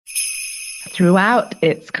throughout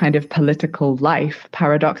its kind of political life,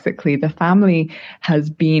 paradoxically, the family has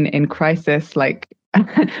been in crisis, like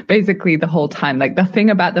basically the whole time. Like the thing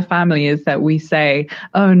about the family is that we say,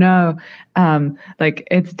 oh no, like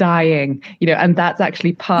it's dying, and that's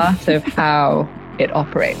actually part of how it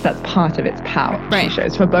operates. That's part of its power, right. She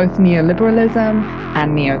shows, for both neoliberalism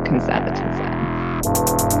and neoconservatism.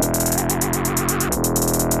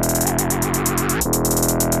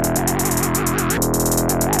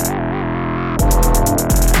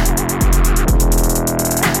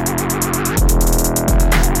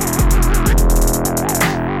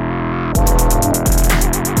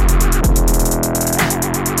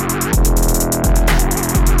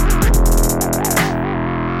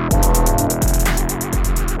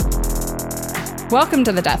 Welcome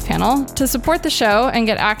to the Death Panel. To support the show and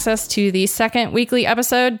get access to the second weekly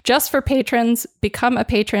episode just for patrons, become a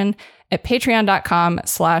patron at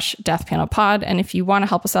patreon.com/deathpanelpod. And if you want to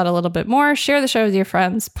help us out a little bit more, share the show with your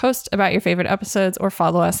friends, post about your favorite episodes, or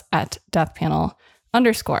follow us at deathpanel_.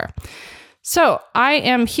 So I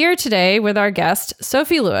am here today with our guest,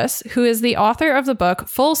 Sophie Lewis, who is the author of the book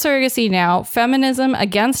Full Surrogacy Now, Feminism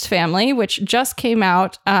Against Family, which just came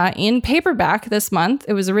out in paperback this month.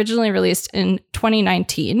 It was originally released in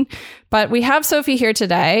 2019, but we have Sophie here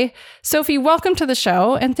today. Sophie, welcome to the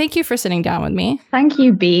show, and thank you for sitting down with me. Thank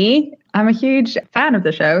you, Bea. I'm a huge fan of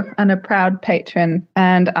the show and a proud patron,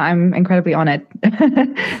 and I'm incredibly honored.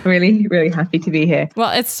 Really, really happy to be here.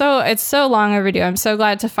 Well, it's so long overdue. I'm so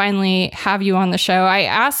glad to finally have you on the show. I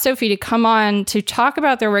asked Sophie to come on to talk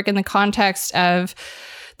about their work in the context of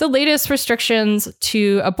the latest restrictions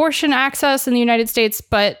to abortion access in the United States,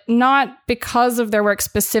 but not because of their work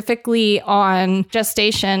specifically on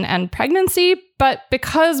gestation and pregnancy, but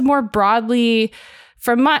because more broadly,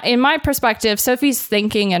 in my perspective, Sophie's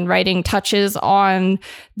thinking and writing touches on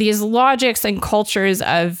these logics and cultures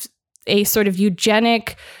of a sort of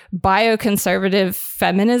eugenic, bioconservative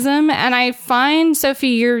feminism. And I find, Sophie,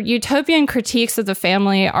 your utopian critiques of the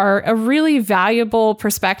family are a really valuable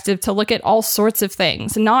perspective to look at all sorts of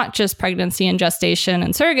things, not just pregnancy and gestation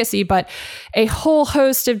and surrogacy, but a whole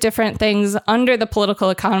host of different things under the political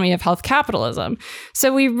economy of health capitalism.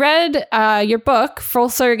 So we read your book, Full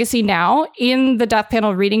Surrogacy Now, in the Death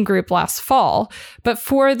Panel reading group last fall. But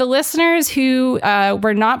for the listeners who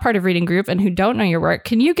were not part of reading group and who don't know your work,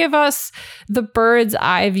 can you give us the bird's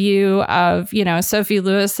eye view of, Sophie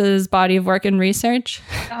Lewis's body of work and research?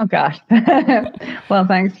 Oh gosh. Well,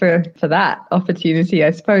 thanks for that opportunity. I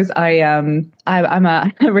suppose I'm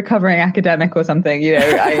a recovering academic or something.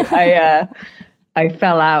 I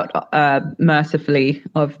fell out mercifully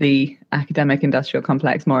of the academic industrial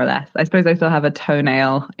complex, more or less. I suppose I still have a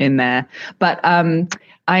toenail in there, but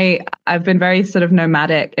I've been very sort of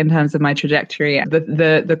nomadic in terms of my trajectory.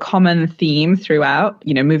 The common theme throughout,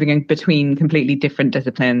 moving in between completely different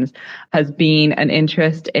disciplines, has been an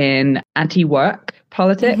interest in anti-work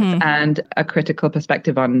politics and a critical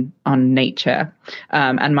perspective on nature.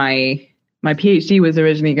 And my PhD was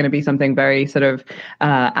originally going to be something very sort of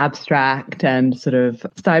abstract and sort of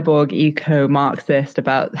cyborg eco-Marxist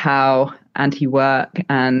about how anti-work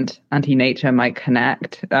and anti-nature might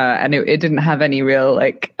connect, and it didn't have any real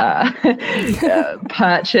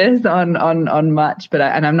purchase on much. But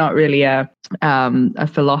I'm not really a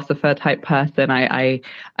philosopher type person. I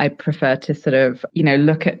prefer to sort of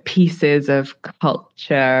look at pieces of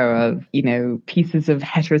culture, of pieces of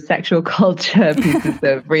heterosexual culture, pieces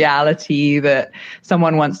of reality that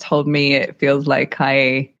someone once told me it feels like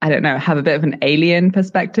I don't know, have a bit of an alien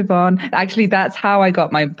perspective on. Actually, that's how I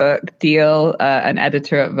got my book deal. An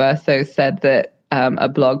editor at Verso said that a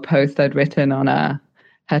blog post I'd written on a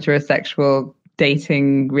heterosexual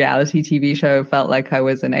dating reality TV show felt like I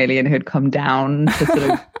was an alien who'd come down to sort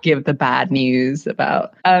of give the bad news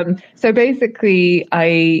about. So basically,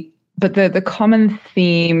 but the common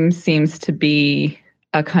theme seems to be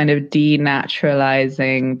a kind of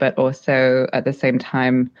denaturalizing, but also at the same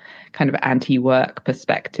time kind of anti-work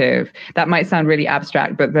perspective. That might sound really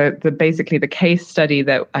abstract, but basically the case study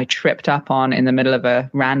that I tripped up on in the middle of a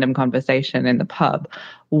random conversation in the pub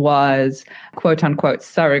was quote unquote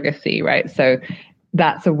surrogacy, right? So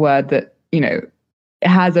that's a word that, it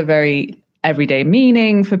has a very everyday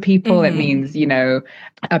meaning for people. It means, a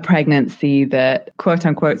pregnancy that quote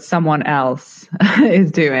unquote someone else is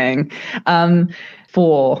doing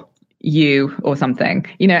for you or something,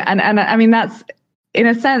 and I mean, that's, in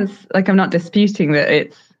a sense, like, I'm not disputing that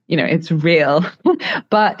it's real.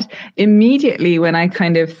 But immediately when I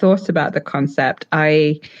kind of thought about the concept,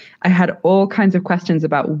 I had all kinds of questions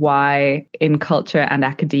about why in culture and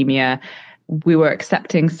academia we were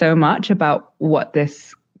accepting so much about what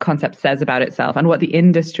this concept says about itself and what the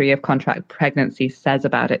industry of contract pregnancy says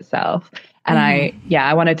about itself. And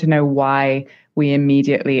I wanted to know why we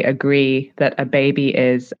immediately agree that a baby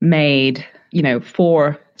is made,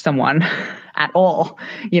 for someone at all,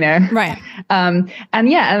 Right. And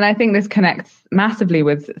I think this connects massively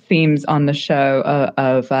with themes on the show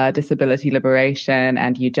of disability liberation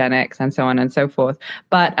and eugenics and so on and so forth.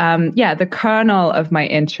 But the kernel of my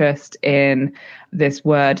interest in this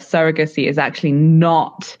word surrogacy is actually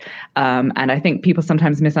not, and I think people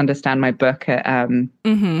sometimes misunderstand my book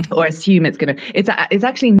or assume it's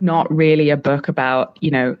actually not really a book about,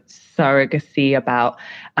 surrogacy, about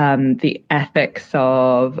the ethics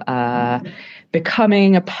of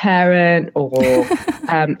becoming a parent, or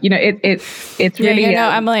it's really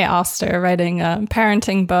Emily Oster writing a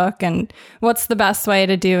parenting book and what's the best way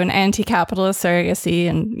to do an anti-capitalist surrogacy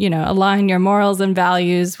and align your morals and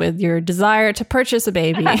values with your desire to purchase a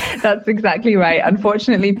baby. That's exactly right.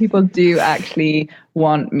 Unfortunately, people do actually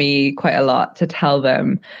want me quite a lot to tell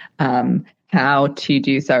them how to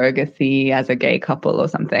do surrogacy as a gay couple or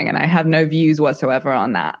something. And I have no views whatsoever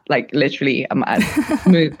on that. Like literally, I'm a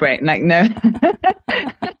smooth brain, like no,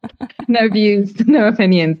 no views, no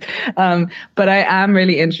opinions. But I am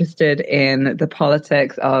really interested in the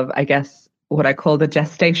politics of, I guess, what I call the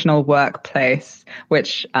gestational workplace,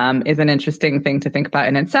 which is an interesting thing to think about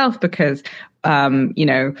in itself because,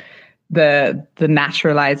 the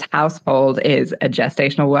naturalized household is a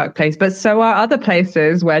gestational workplace, but so are other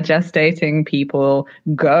places where gestating people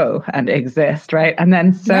go and exist, right? And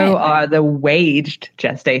then so are the waged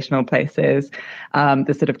gestational places,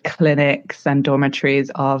 the sort of clinics and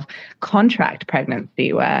dormitories of contract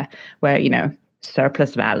pregnancy where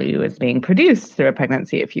surplus value is being produced through a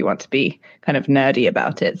pregnancy, if you want to be kind of nerdy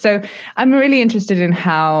about it. So I'm really interested in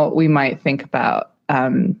how we might think about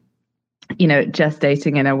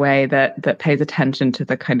gestating in a way that pays attention to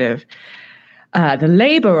the kind of the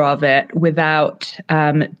labor of it without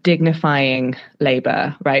dignifying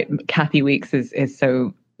labor, right? Kathy Weeks is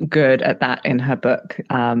so good at that in her book,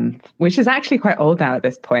 which is actually quite old now at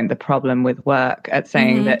this point, The Problem with Work, at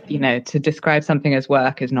saying that, to describe something as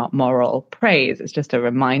work is not moral praise. It's just a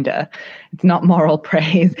reminder. It's not moral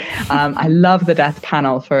praise. I love The Death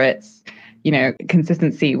Panel for its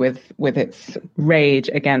consistency with its rage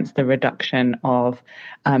against the reduction of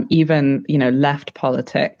even, left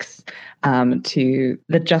politics to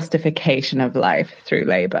the justification of life through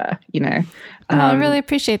labor, I really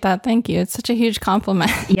appreciate that. Thank you. It's such a huge compliment.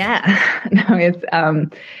 Yeah. No, it's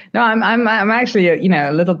I'm actually,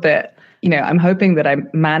 a little bit, I'm hoping that I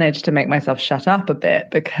manage to make myself shut up a bit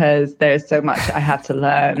because there's so much I have to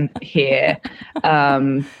learn here.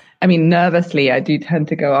 Nervously, I do tend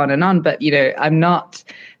to go on and on, but, I'm not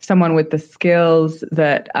someone with the skills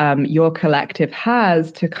that your collective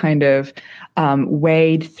has to kind of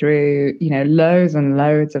wade through, loads and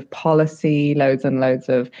loads of policy, loads and loads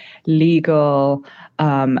of legal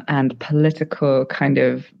and political kind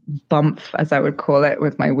of bump, as I would call it,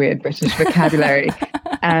 with my weird British vocabulary.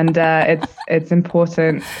 And it's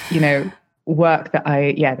important, work that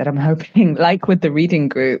I'm hoping, like with the reading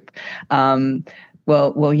group,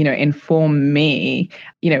 will inform me,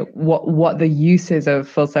 what the uses of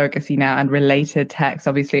full surrogacy now and related texts.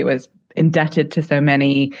 Obviously, it was indebted to so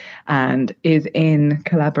many and is in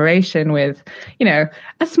collaboration with, a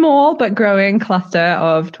small but growing cluster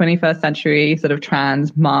of 21st century sort of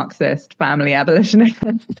trans Marxist family abolitionists.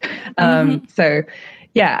 So,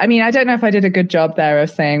 yeah, I don't know if I did a good job there of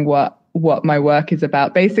saying what my work is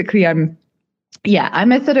about. Basically, I'm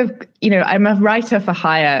a sort of, I'm a writer for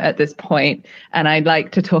hire at this point, and I'd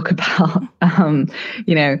like to talk about,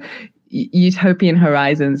 utopian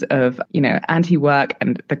horizons of, anti-work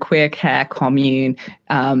and the queer care commune.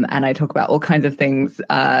 And I talk about all kinds of things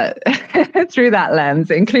through that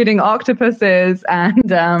lens, including octopuses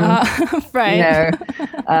and,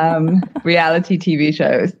 reality TV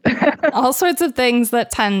shows. All sorts of things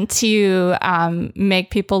that tend to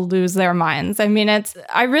make people lose their minds. I'm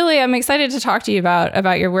excited to talk to you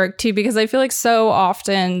about your work too, because I feel like so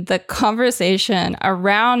often the conversation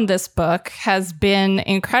around this book has been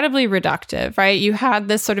incredibly reductive, right? You had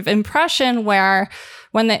this sort of impression where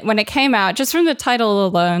when it came out, just from the title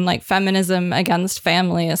alone, like Feminism Against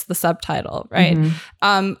Family is the subtitle, right?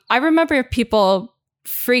 I remember people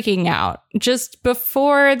freaking out just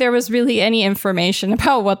before there was really any information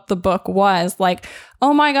about what the book was. Like,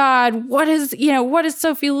 oh my God, what is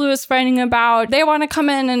Sophie Lewis writing about? They want to come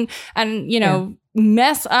in and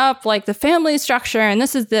mess up like the family structure, and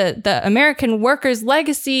this is the American worker's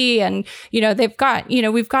legacy, and they've got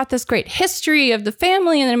we've got this great history of the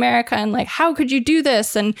family in America, and like, how could you do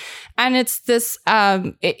this? And it's this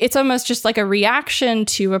it's almost just like a reaction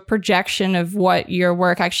to a projection of what your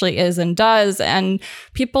work actually is and does, and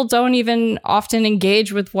people don't even often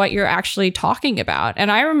engage with what you're actually talking about.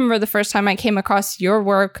 And I remember the first time I came across your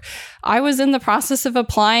work, I was in the process of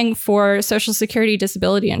applying for Social Security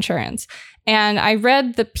disability insurance. And I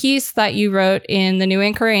read the piece that you wrote in the New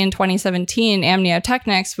Inquiry in 2017,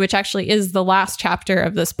 Amniotechnics, which actually is the last chapter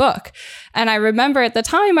of this book. And I remember at the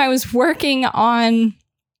time I was working on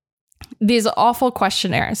these awful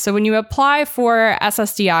questionnaires. So when you apply for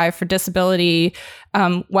SSDI, for disability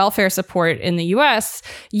welfare support in the US,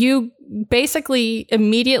 you basically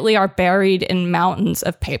immediately are buried in mountains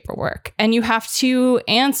of paperwork. And you have to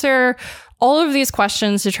answer all of these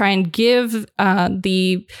questions to try and give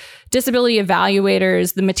the disability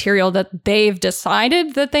evaluators the material that they've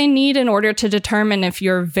decided that they need in order to determine if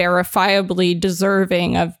you're verifiably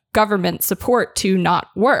deserving of government support to not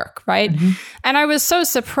work, right? Mm-hmm. And I was so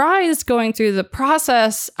surprised going through the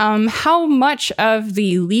process how much of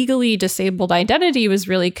the legally disabled identity was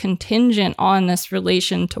really contingent on this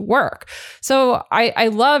relation to work. So I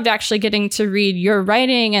loved actually getting to read your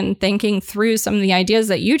writing and thinking through some of the ideas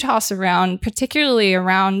that you toss around, particularly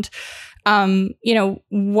around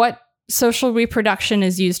what social reproduction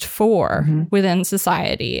is used for within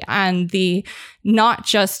society, and the not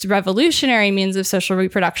just revolutionary means of social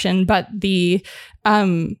reproduction, but the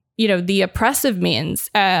the oppressive means.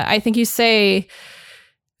 I think you say,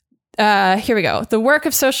 here we go. The work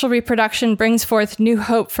of social reproduction brings forth new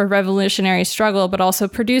hope for revolutionary struggle, but also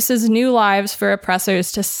produces new lives for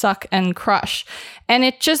oppressors to suck and crush. And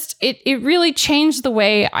it really changed the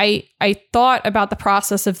way I thought about the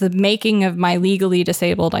process of the making of my legally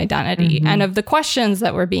disabled identity and of the questions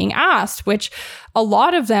that were being asked, which a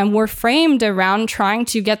lot of them were framed around trying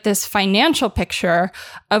to get this financial picture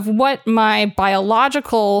of what my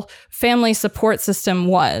biological family support system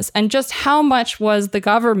was, and just how much was the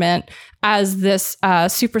government as this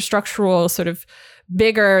superstructural sort of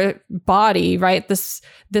bigger body, right? This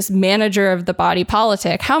manager of the body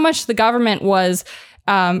politic, how much the government was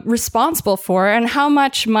responsible for, and how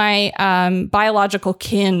much my biological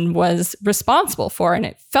kin was responsible for. And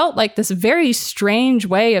it felt like this very strange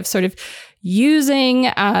way of sort of using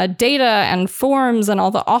data and forms and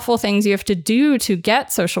all the awful things you have to do to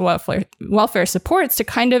get social welfare supports to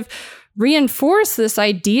kind of reinforce this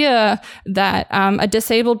idea that a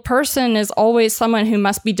disabled person is always someone who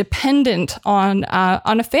must be dependent on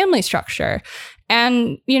a family structure.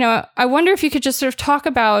 And, I wonder if you could just sort of talk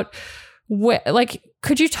about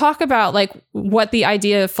could you talk about what the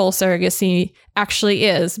idea of full surrogacy actually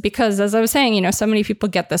is? Because as I was saying, so many people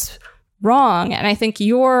get this wrong. And I think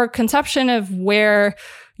your conception of where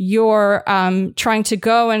you're trying to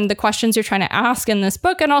go and the questions you're trying to ask in this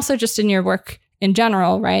book, and also just in your work in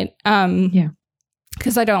general, right? Yeah.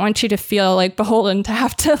 Because I don't want you to feel beholden to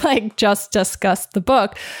have to just discuss the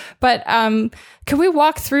book. But can we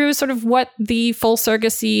walk through sort of what the full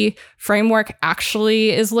surrogacy framework actually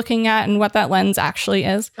is looking at and what that lens actually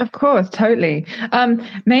is? Of course, totally.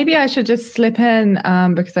 Maybe I should just slip in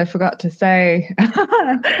because I forgot to say,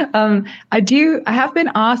 I have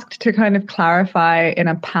been asked to kind of clarify in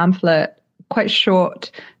a pamphlet, quite short,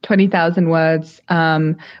 20,000 words,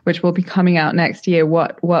 which will be coming out next year,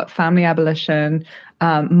 what family abolition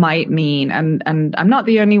might mean. And I'm not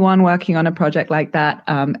the only one working on a project like that.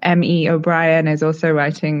 M.E. O'Brien is also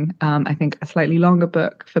writing, I think, a slightly longer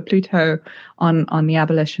book for Pluto on the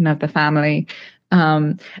abolition of the family.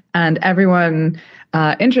 And everyone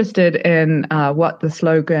interested in what the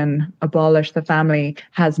slogan "abolish the family"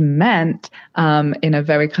 has meant in a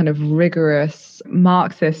very kind of rigorous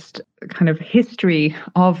Marxist kind of history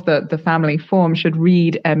of the family form should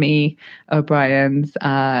read M.E. O'Brien's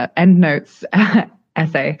Endnotes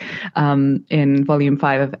essay in volume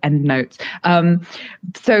 5 of Endnotes. But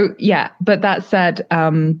that said,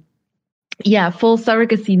 full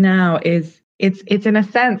surrogacy now is it's in a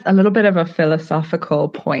sense a little bit of a philosophical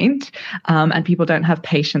point, and people don't have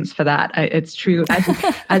patience for that. It's true,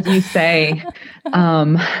 as you say,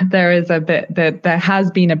 there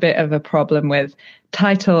has been a bit of a problem with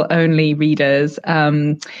title-only readers,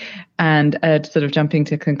 and sort of jumping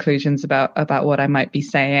to conclusions about what I might be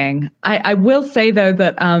saying. I will say though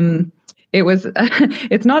that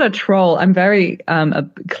it's not a troll. I'm very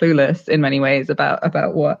clueless in many ways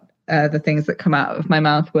about what the things that come out of my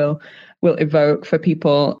mouth will evoke for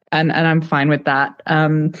people, and I'm fine with that.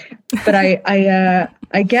 But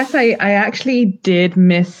I guess I actually did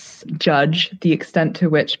misjudge the extent to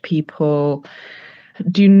which people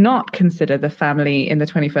do not consider the family in the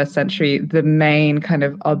 21st century the main kind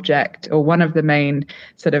of object, or one of the main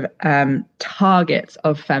sort of targets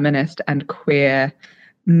of feminist and queer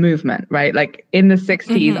movement, right? Like in the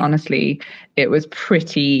 60s, honestly, it was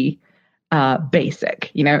pretty basic.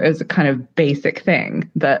 You know, it was a kind of basic thing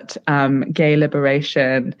that gay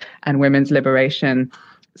liberation and women's liberation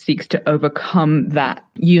seeks to overcome that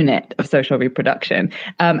unit of social reproduction.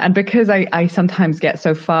 And because I sometimes get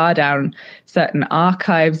so far down certain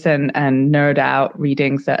archives and nerd out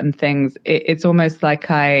reading certain things, it's almost like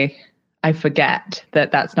I forget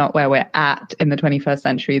that that's not where we're at in the 21st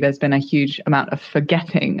century. There's been a huge amount of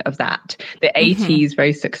forgetting of that. The 80s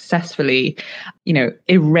very successfully, you know,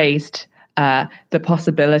 erased the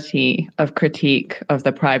possibility of critique of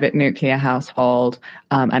the private nuclear household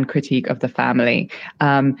and critique of the family.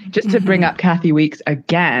 Just to bring up Kathi Weeks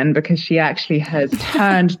again, because she actually has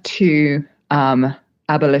turned to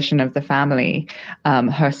abolition of the family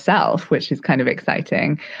herself, which is kind of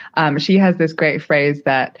exciting. She has this great phrase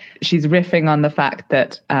that she's riffing on the fact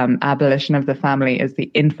that abolition of the family is the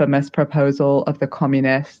infamous proposal of the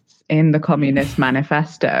communists in the Communist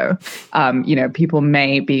Manifesto. You know, people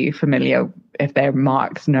may be familiar, if they're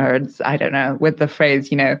Marx nerds, I don't know, with the phrase,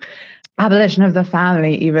 you know, abolition of the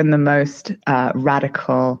family, even the most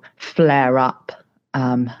radical flare up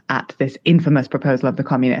at this infamous proposal of the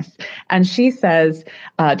communists. And she says,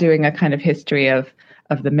 doing a kind of history of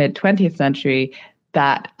the mid-20th century,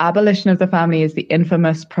 that abolition of the family is the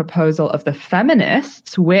infamous proposal of the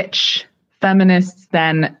feminists, which feminists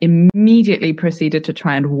then immediately proceeded to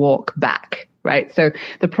try and walk back, right? So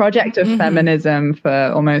the project of feminism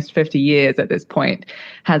for almost 50 years at this point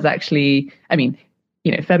has actually, I mean,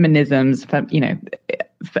 you know,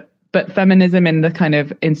 but feminism in the kind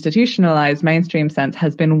of institutionalized mainstream sense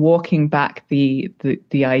has been walking back the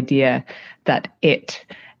idea that it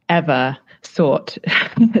ever sought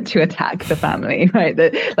to attack the family, right?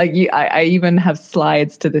 That, like, I even have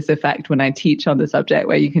slides to this effect when I teach on the subject,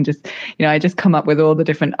 where you can just, you know, I just come up with all the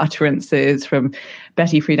different utterances from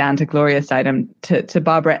Betty Friedan to Gloria Steinem to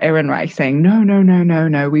Barbara Ehrenreich saying,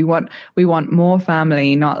 no, we want more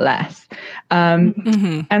family, not less.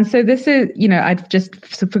 And so this is, you know, I've just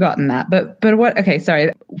forgotten that, but what, okay,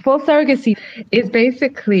 sorry. Full surrogacy is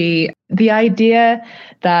basically the idea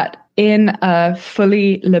that in a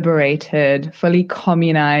fully liberated, fully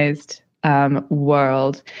communized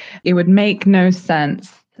world, it would make no sense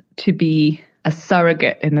to be a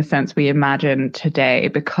surrogate in the sense we imagine today,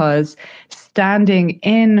 because standing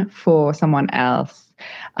in for someone else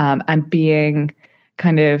and being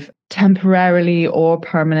kind of temporarily or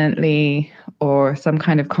permanently, or some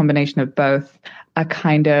kind of combination of both, a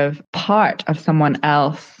kind of part of someone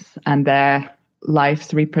else and their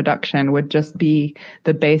life's reproduction would just be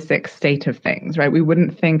the basic state of things, right? We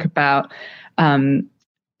wouldn't think about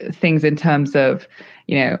things in terms of,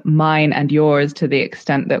 you know, mine and yours to the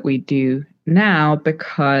extent that we do now,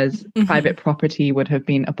 because private property would have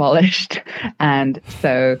been abolished. And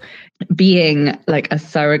so being like a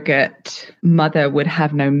surrogate mother would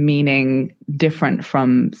have no meaning different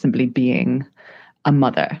from simply being a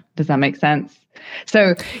mother. Does that make sense?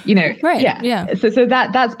 So, you know, right, yeah. So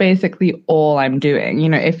that's basically all I'm doing. You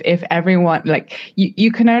know, if everyone, like,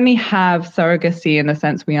 you can only have surrogacy in the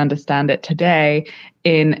sense we understand it today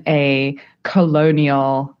in a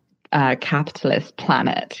colonial capitalist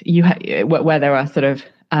planet. Where there are sort of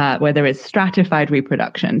where there is stratified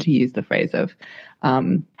reproduction, to use the phrase of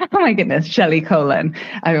oh my goodness, Shelley Colon.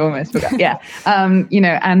 I almost forgot. Yeah, you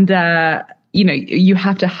know, and you know, you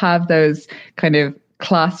have to have those kind of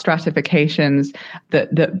class stratifications that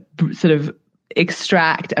sort of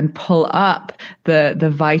extract and pull up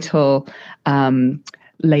the vital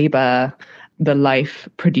labor, the life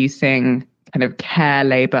producing kind of care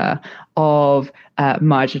labor of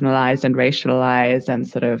marginalized and racialized and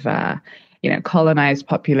sort of you know, colonized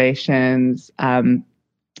populations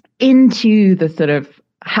into the sort of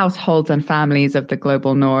households and families of the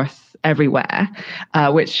global north everywhere,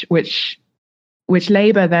 which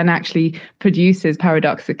labor then actually produces,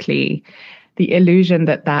 paradoxically, the illusion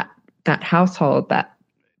that household, that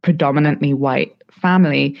predominantly white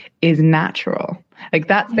family, is natural. Like,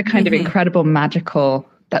 that's the kind of incredible magical,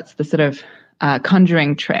 that's the sort of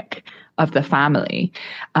conjuring trick of the family,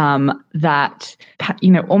 that,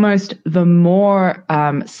 you know, almost the more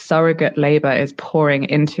surrogate labor is pouring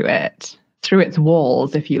into it through its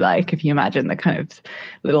walls, if you like, if you imagine the kind of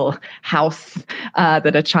little house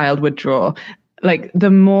that a child would draw, like, the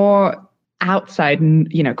more outside,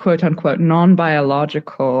 you know, quote unquote,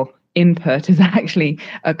 non-biological input is actually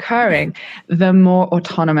occurring, the more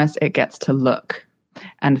autonomous it gets to look.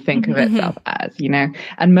 and think of itself as, you know.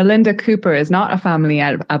 And Melinda Cooper is not a family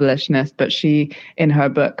abolitionist, but she, in her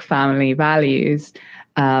book Family Values,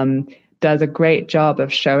 does a great job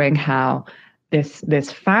of showing how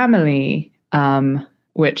this family,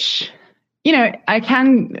 which, you know, I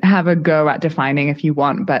can have a go at defining if you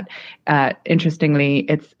want, but interestingly,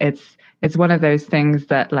 it's one of those things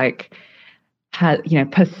that like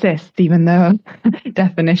persists, even though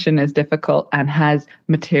definition is difficult, and has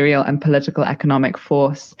material and political economic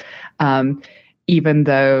force, even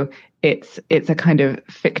though it's a kind of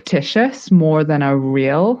fictitious more than a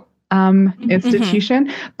real institution.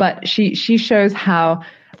 But she shows how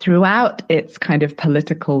throughout its kind of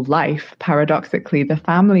political life, paradoxically, the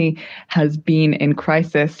family has been in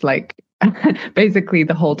crisis, like basically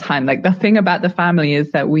the whole time. Like the thing about the family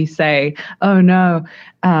is that we say, oh no,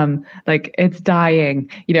 like it's dying,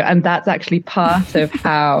 you know, and that's actually part of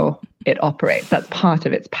how it operates. That's part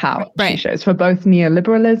of its power, right. She shows, for both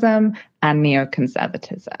neoliberalism and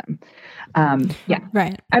neoconservatism.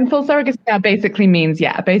 Right. And full surrogacy basically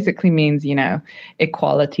means, you know,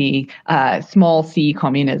 equality, small c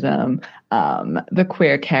communism, the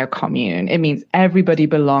queer care commune. It means everybody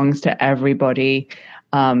belongs to everybody.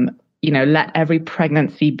 You know, let every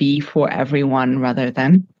pregnancy be for everyone rather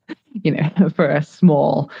than, you know, for a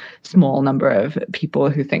small number of people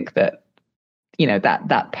who think that, you know,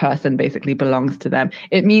 that person basically belongs to them.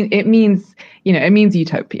 It means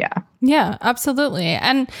utopia. Yeah, absolutely.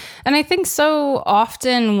 And I think so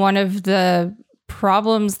often one of the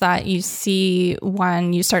problems that you see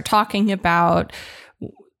when you start talking about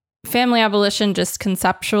family abolition just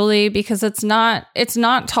conceptually, because it's not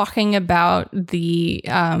talking about the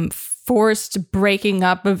forced breaking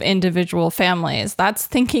up of individual families. That's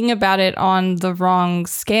thinking about it on the wrong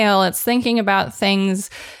scale. It's thinking about things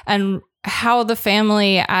and how the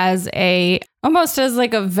family as almost as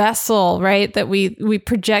like a vessel, right, that we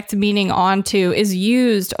project meaning onto is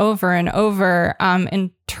used over and over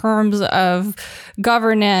in terms of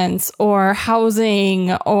governance or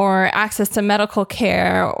housing or access to medical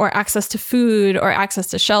care or access to food or access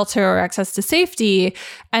to shelter or access to safety.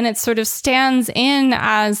 And it sort of stands in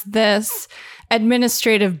as this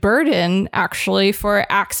administrative burden actually for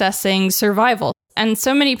accessing survival. And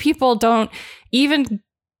so many people don't even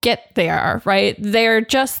get there, right? They're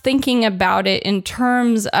just thinking about it in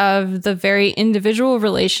terms of the very individual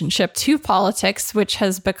relationship to politics, which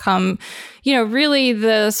has become, you know, really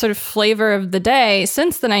the sort of flavor of the day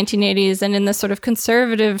since the 1980s, and in this sort of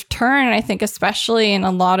conservative turn, I think, especially in a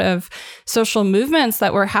lot of social movements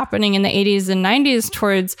that were happening in the 80s and 90s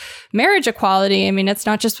towards marriage equality. I mean, it's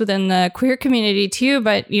not just within the queer community too,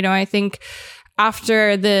 but, you know, I think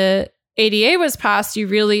after the ADA was passed, you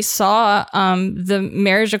really saw the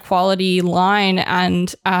marriage equality line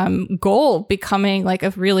and goal becoming like a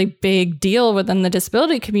really big deal within the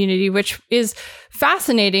disability community, which is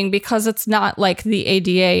fascinating because it's not like the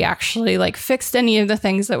ADA actually like fixed any of the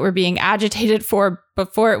things that were being agitated for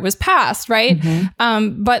before it was passed, right?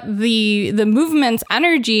 But the movement's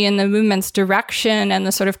energy and the movement's direction and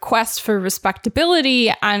the sort of quest for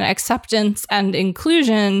respectability and acceptance and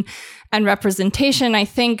inclusion and representation, I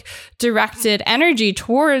think, directed energy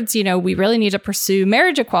towards, you know, we really need to pursue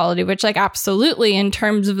marriage equality, which, like, absolutely, in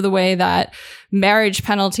terms of the way that marriage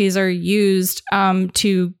penalties are used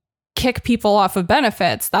to kick people off of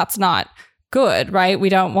benefits, that's not good, right? We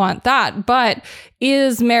don't want that. But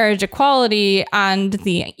is marriage equality and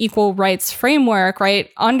the equal rights framework, right,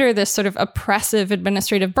 under this sort of oppressive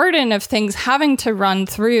administrative burden of things having to run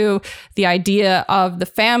through the idea of the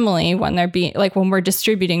family when they're being, like, when we're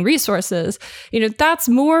distributing resources, you know, that's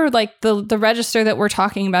more like the register that we're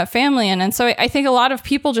talking about family in. And so I think a lot of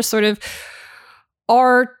people just sort of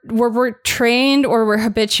we're trained or we're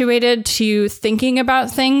habituated to thinking about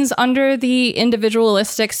things under the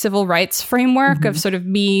individualistic civil rights framework of sort of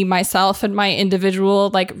me, myself, and my individual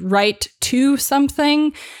like right to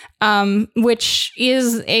something, which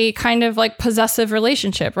is a kind of like possessive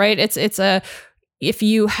relationship, right? If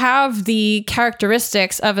you have the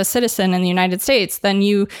characteristics of a citizen in the United States, then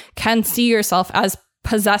you can see yourself as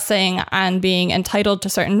possessing and being entitled to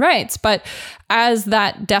certain rights. But as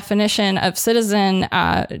that definition of citizen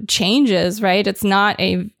changes, right, it's not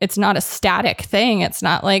a static thing. It's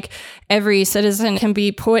not like every citizen can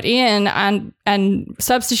be put in and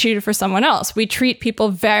substituted for someone else. We treat people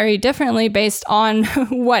very differently based on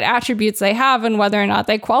what attributes they have and whether or not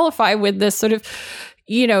they qualify with this sort of,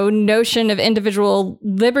 you know, notion of individual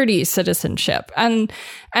liberty citizenship. And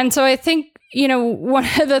so I think one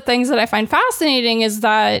of the things that I find fascinating is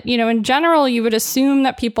that, in general, you would assume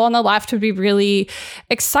that people on the left would be really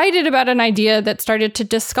excited about an idea that started to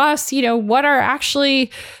discuss, what are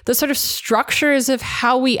actually the sort of structures of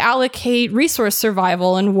how we allocate resource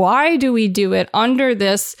survival and why do we do it under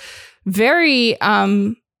this very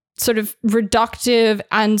sort of reductive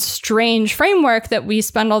and strange framework that we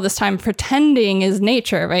spend all this time pretending is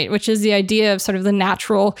nature, right? Which is the idea of sort of the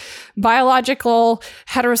natural, biological,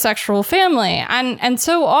 heterosexual family. And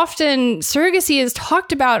so often surrogacy is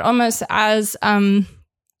talked about almost as a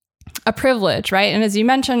privilege, right? And as you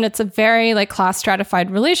mentioned, it's a very like class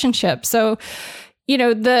stratified relationship. So,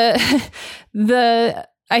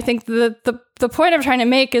 I think the point I'm trying to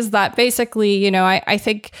make is that basically, I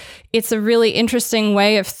think it's a really interesting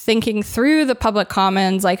way of thinking through the public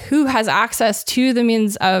commons, like who has access to the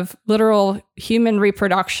means of literal human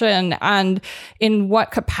reproduction and in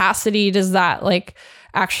what capacity does that like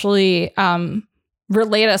actually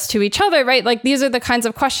relate us to each other, right? Like these are the kinds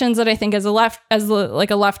of questions that I think as a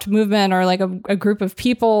left movement or like a group of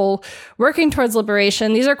people working towards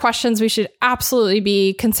liberation, these are questions we should absolutely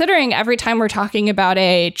be considering every time we're talking about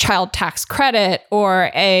a child tax credit or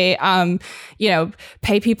a,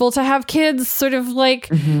 pay people to have kids sort of like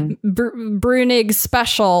Brunig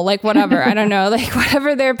special, like whatever, I don't know, like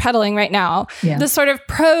whatever they're peddling right now. Yeah. This sort of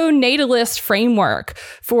pro-natalist framework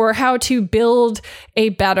for how to build a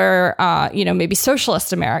better, maybe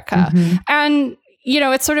socialist America. And,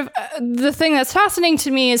 it's sort of the thing that's fascinating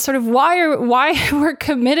to me is sort of why we're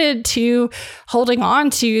committed to holding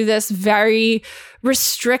on to this very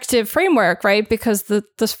restrictive framework, right? Because the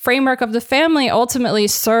framework of the family ultimately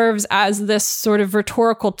serves as this sort of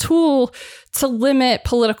rhetorical tool to limit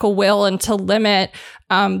political will and to limit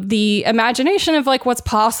the imagination of like what's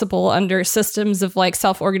possible under systems of like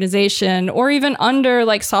self-organization or even under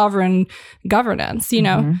like sovereign governance,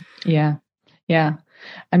 Yeah.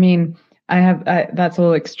 I mean, that's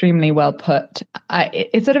all extremely well put.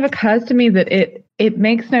 It sort of occurs to me that it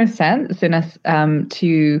makes no sense in us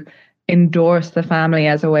to endorse the family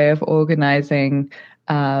as a way of organizing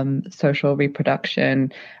social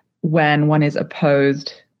reproduction when one is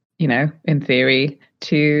opposed, in theory,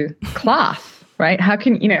 to class, right? How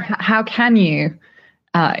can you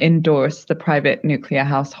endorse the private nuclear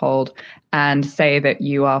household and say that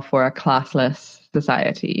you are for a classless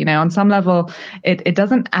society? On some level, it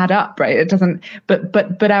doesn't add up, right? It doesn't.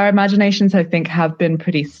 But our imaginations, I think, have been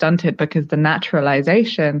pretty stunted because the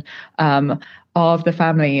naturalization of the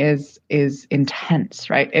family is intense,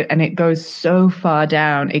 right? And it goes so far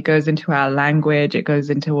down. It goes into our language. It goes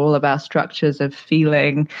into all of our structures of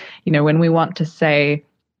feeling. When we want to say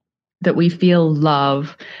that we feel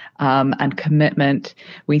love and commitment,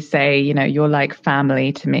 we say, you're like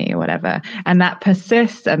family to me or whatever. And that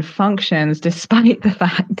persists and functions despite the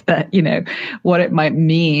fact that, what it might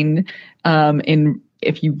mean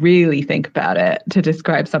if you really think about it, to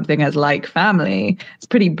describe something as like family, it's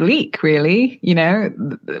pretty bleak, really.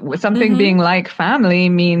 Something being like family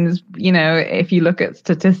means, if you look at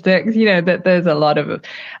statistics, that there's a lot of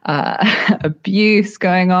abuse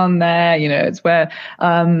going on there. It's where,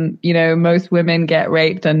 most women get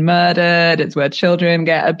raped and murdered. It's where children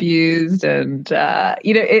get abused. And,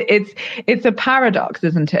 it's a paradox,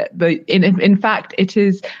 isn't it? In fact, it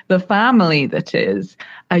is the family that is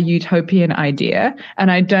a utopian idea. And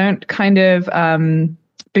I don't kind of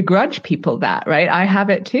begrudge people that, right? I have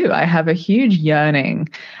it too. I have a huge yearning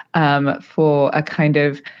for a kind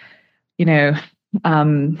of,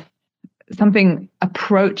 something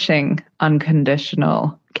approaching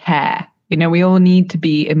unconditional care. We all need to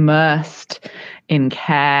be immersed in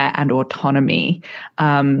care and autonomy.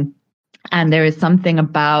 And there is something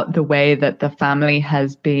about the way that the family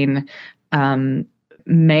has been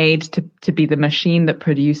made to be the machine that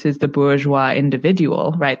produces the bourgeois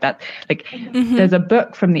individual, right? That there's a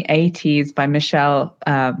book from the 80s by Michelle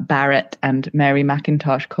Barrett and Mary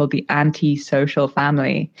McIntosh called The Anti-Social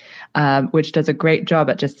Family, which does a great job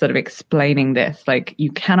at just sort of explaining this. Like,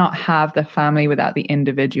 you cannot have the family without the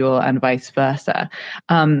individual and vice versa.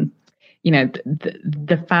 The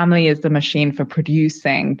family is the machine for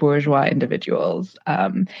producing bourgeois individuals.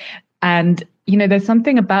 And there's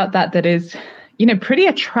something about that is, pretty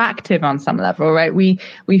attractive on some level, right? We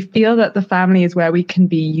feel that the family is where we can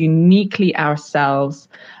be uniquely ourselves,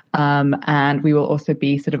 and we will also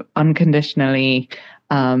be sort of unconditionally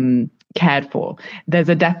cared for. There's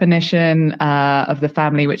a definition of the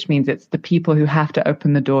family, which means it's the people who have to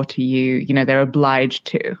open the door to you. They're obliged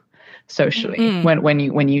to. socially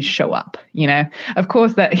when you show up, of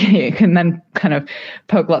course that you can then kind of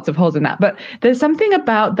poke lots of holes in that, but there's something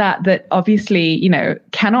about that obviously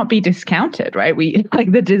cannot be discounted, right? We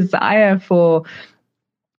like the desire for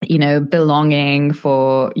belonging,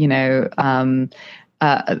 for a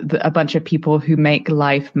bunch of people who make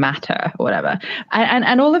life matter or whatever,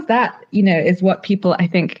 and all of that is what people, I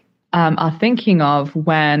think, are thinking of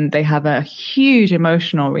when they have a huge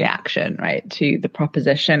emotional reaction, right, to the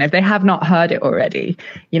proposition, if they have not heard it already,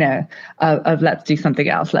 of let's do something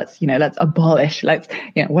else, let's abolish,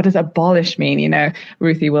 what does abolish mean?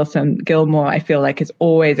 Ruthie Wilson Gilmore, I feel like, is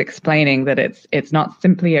always explaining that it's not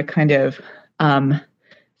simply a kind of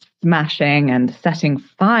smashing and setting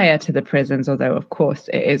fire to the prisons, although of course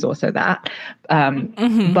it is also that,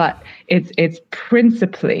 but it's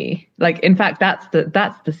principally, like, in fact, that's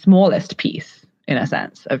the smallest piece, in a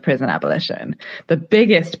sense, of prison abolition. The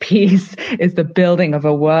biggest piece is the building of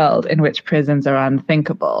a world in which prisons are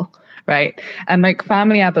unthinkable, right? And like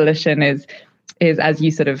family abolition is, as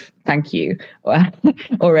you sort of, thank you,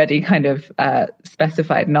 already kind of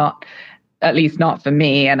specified, at least not for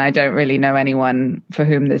me, and I don't really know anyone for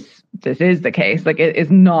whom this is the case. Like, it is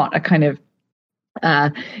not a kind of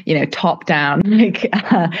top down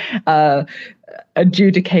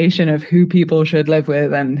adjudication of who people should live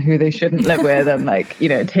with and who they shouldn't live with, and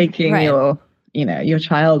taking right. your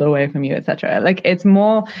child away from you, etc. Like, it's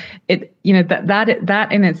more that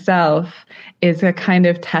in itself is a kind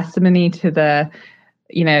of testimony to the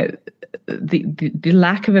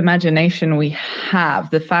lack of imagination we have.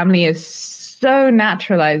 The family is so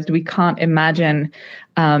naturalized, we can't imagine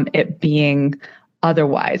it being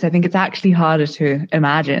otherwise. I think it's actually harder to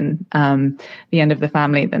imagine the end of the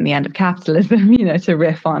family than the end of capitalism, to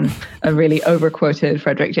riff on a really overquoted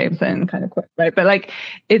Frederick Jameson kind of quote, right? But like,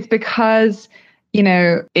 it's because,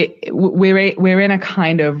 we're in a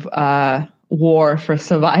kind of war for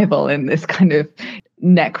survival in this kind of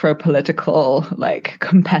necropolitical, like,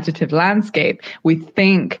 competitive landscape. We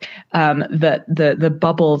think that the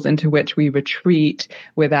bubbles into which we retreat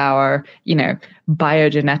with our,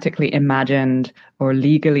 biogenetically imagined or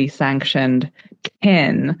legally sanctioned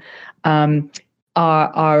kin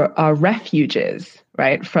are refuges,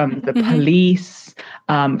 right, from the police,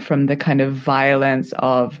 from the kind of violence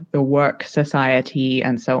of the work society,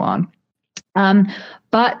 and so on.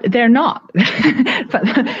 But they're not. But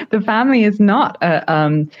the family is not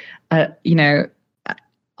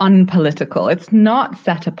unpolitical. It's not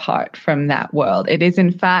set apart from that world. It is,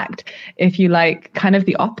 in fact, if you like, kind of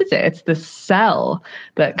the opposite. It's the cell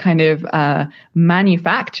that kind of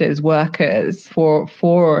manufactures workers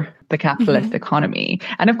for the capitalist economy.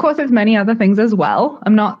 And of course, there's many other things as well.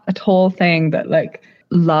 I'm not at all saying that, like,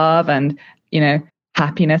 love and,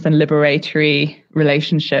 happiness and liberatory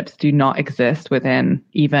relationships do not exist within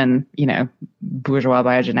even, bourgeois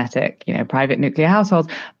biogenetic, private nuclear households.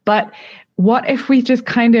 But what if we just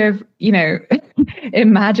kind of,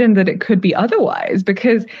 imagine that it could be otherwise?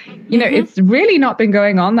 Because, it's really not been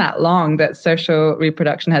going on that long that social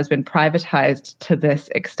reproduction has been privatized to this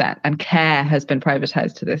extent, and care has been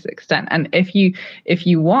privatized to this extent. And if you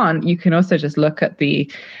want, you can also just look at the,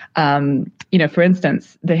 for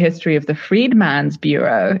instance, the history of the Freedmen's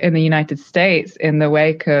Bureau in the United States in the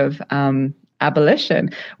wake of abolition,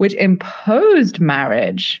 which imposed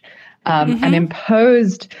marriage and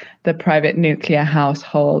imposed the private nuclear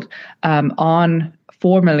household on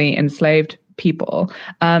formerly enslaved people,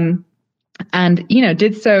 and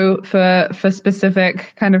did so for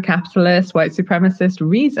specific kind of capitalist, white supremacist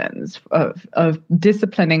reasons of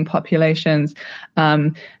disciplining populations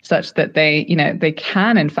such that they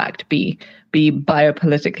can in fact be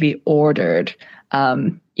biopolitically ordered,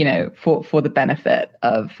 for the benefit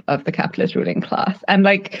of the capitalist ruling class. And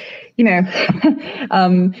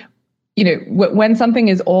when something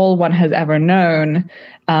is all one has ever known,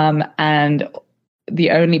 and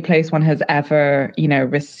the only place one has ever,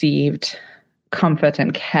 received comfort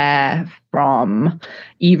and care from,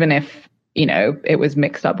 even if, it was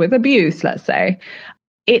mixed up with abuse, let's say,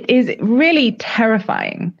 it is really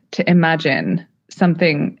terrifying to imagine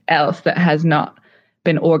something else that has not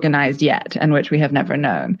been organized yet and which we have never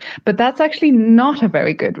known. But that's actually not a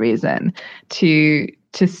very good reason to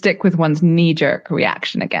stick with one's knee-jerk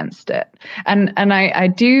reaction against it. And I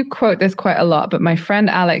do quote this quite a lot, but my friend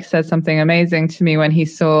Alex said something amazing to me when he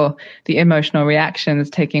saw the emotional reactions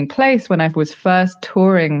taking place when I was first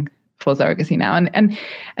touring for Surrogacy Now. And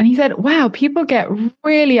he said, wow, people get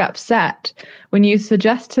really upset when you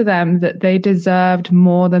suggest to them that they deserved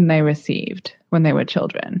more than they received when they were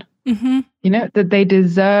children. That they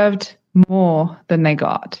deserved more than they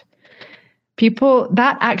got. People,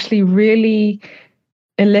 that actually really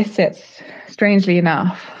elicits, strangely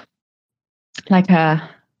enough, like a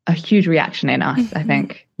huge reaction in us, I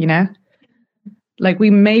think, like we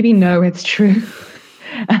maybe know it's true.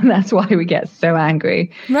 And that's why we get so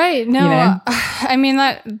angry. Right. No, I mean,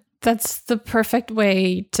 that's the perfect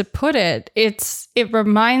way to put it. It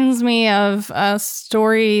reminds me of a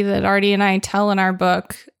story that Artie and I tell in our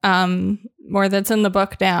book, or that's in the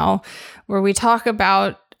book now, where we talk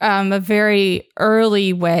about a very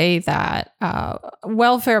early way that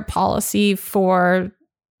welfare policy for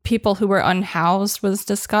people who were unhoused was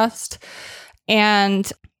discussed.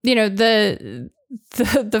 And,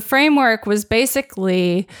 the framework was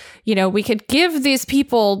basically, we could give these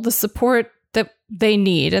people the support that they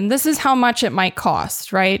need, and this is how much it might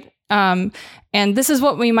cost, right? And this is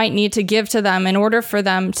what we might need to give to them in order for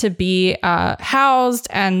them to be housed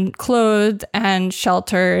and clothed and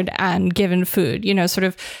sheltered and given food. Sort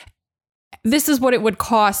of, this is what it would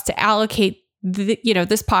cost to allocate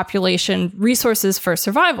this population resources for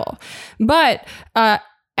survival. But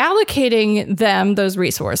allocating them those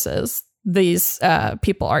resources, these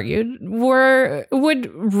people argued,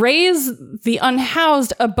 would raise the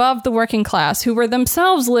unhoused above the working class, who were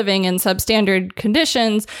themselves living in substandard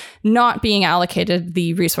conditions, not being allocated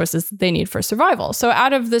the resources they need for survival. So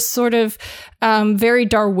out of this sort of very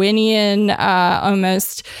Darwinian,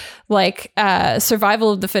 almost like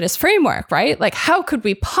survival of the fittest framework, right? Like, how could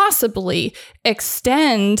we possibly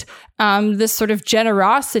extend this sort of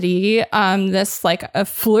generosity, this like a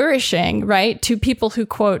flourishing, right, to people who,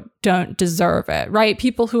 quote, don't deserve it, right?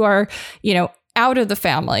 People who are, out of the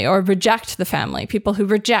family or reject the family, people who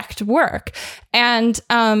reject work. And,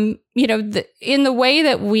 in the way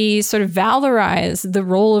that we sort of valorize the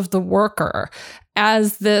role of the worker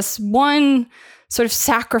as this one sort of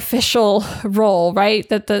sacrificial role, right?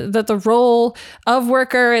 That the role of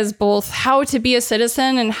worker is both how to be a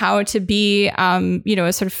citizen and how to be,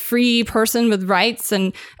 a sort of free person with rights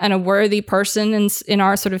and a worthy person in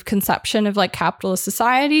our sort of conception of like capitalist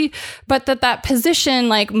society, but that position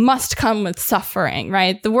like must come with suffering,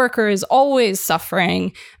 right? The worker is always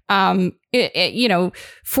suffering,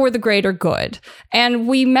 for the greater good. And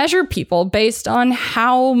we measure people based on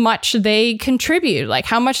how much they contribute, like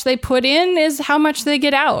how much they put in is how much they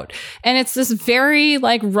get out. And it's this very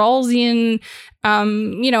like Rawlsian,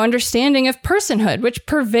 understanding of personhood, which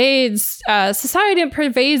pervades society and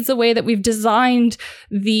pervades the way that we've designed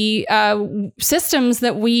the systems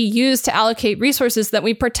that we use to allocate resources that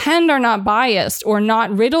we pretend are not biased or not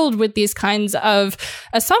riddled with these kinds of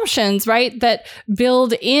assumptions, right? That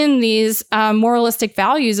build in these moralistic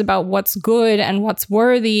values about what's good and what's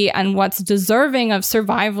worthy and what's deserving of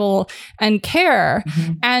survival and care.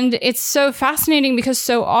 Mm-hmm. And it's so fascinating because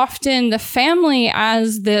so often the family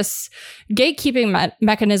as this gatekeeping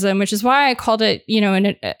mechanism, which is why I called it,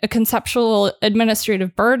 a conceptual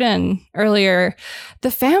administrative burden earlier,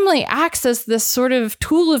 the family acts as this sort of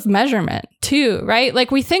tool of measurement too, right?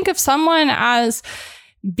 Like we think of someone as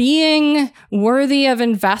being worthy of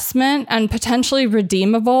investment and potentially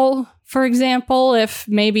redeemable, for example, if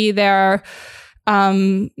maybe they're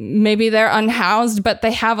unhoused, but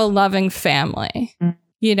they have a loving family. Mm.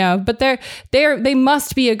 But they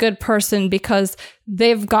must be a good person because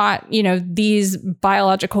they've got, these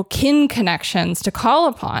biological kin connections to call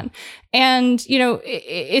upon. And,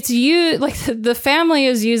 it's used, like the family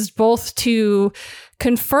is used both to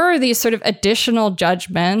confer these sort of additional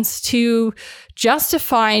judgments to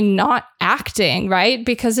justify not acting, right?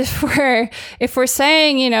 Because if we're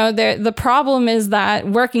saying, the problem is that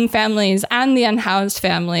working families and the unhoused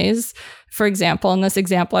families, for example, in this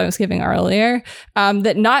example I was giving earlier,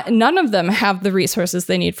 that none of them have the resources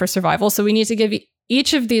they need for survival. So we need to give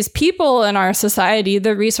each of these people in our society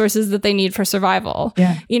the resources that they need for survival,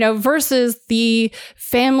 versus the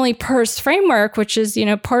family purse framework, which is,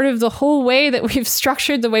 part of the whole way that we've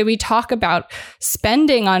structured the way we talk about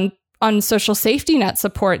spending on social safety net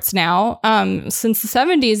supports now. Since the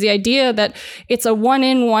 70s, the idea that it's a one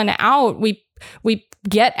in, one out, we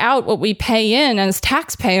get out what we pay in as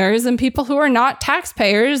taxpayers, and people who are not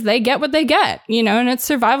taxpayers, they get what they get, and it's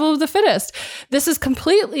survival of the fittest. This is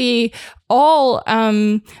completely all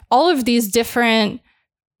of these different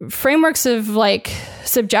frameworks of like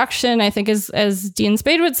subjection, I think, as Dean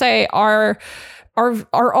Spade would say, are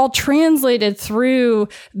all translated through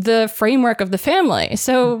the framework of the family.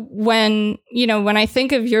 So when I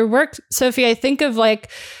think of your work, Sophie, I think of like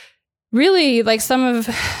really like some of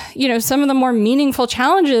the more meaningful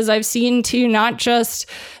challenges I've seen to not just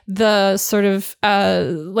the sort of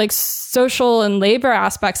like social and labor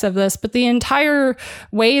aspects of this, but the entire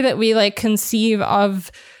way that we like conceive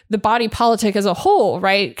of the body politic as a whole,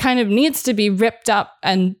 right, kind of needs to be ripped up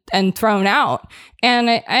and thrown out. And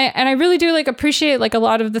I really do like appreciate like a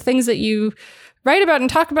lot of the things that you write about and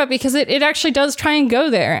talk about, because it actually does try and go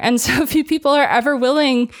there. And so few people are ever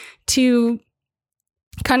willing to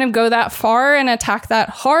kind of go that far and attack that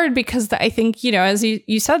hard, because I think, you know, as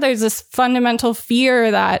you said, there's this fundamental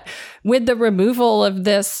fear that with the removal of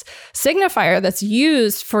this signifier that's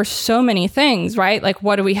used for so many things, right? Like,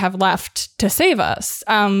 what do we have left to save us?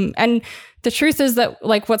 And the truth is that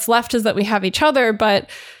like what's left is that we have each other, but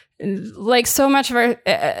like so much of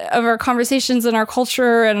our conversations in our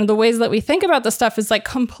culture and the ways that we think about this stuff is like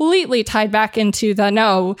completely tied back into the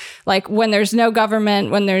no, like when there's no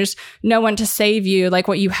government, when there's no one to save you, like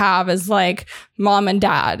what you have is like mom and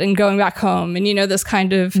dad and going back home. And, you know, this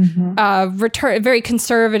kind of return, very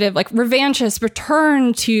conservative, like revanchist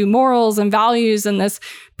return to morals and values and this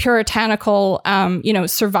puritanical, you know,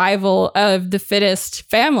 survival of the fittest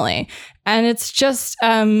family. And it's just,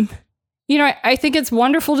 you know, I think it's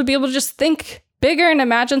wonderful to be able to just think bigger and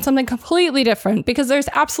imagine something completely different, because there's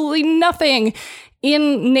absolutely nothing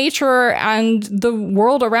in nature and the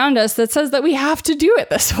world around us that says that we have to do it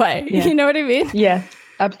this way. Yeah. You know what I mean? Yeah,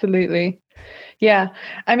 absolutely. Yeah.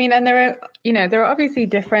 I mean, and there are obviously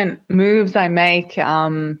different moves I make.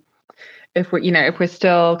 If we're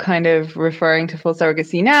still kind of referring to full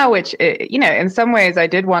surrogacy now, which, you know, in some ways I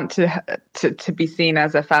did want to be seen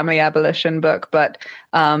as a family abolition book, but,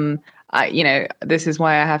 you know, this is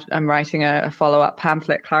why I'm writing a follow-up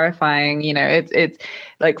pamphlet clarifying, you know, it's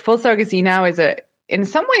like full surrogacy now is in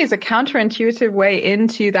some ways a counterintuitive way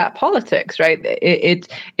into that politics, right? It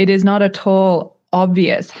is not at all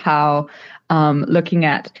obvious how looking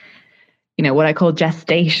at, you know, what I call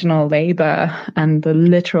gestational labor and the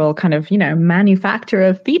literal kind of, you know, manufacture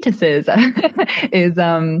of fetuses is,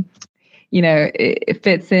 you know, it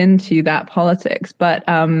fits into that politics. But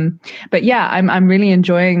yeah, I'm really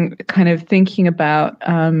enjoying kind of thinking about,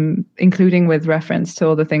 including with reference to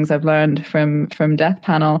all the things I've learned from Death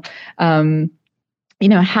Panel, you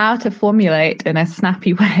know, how to formulate in a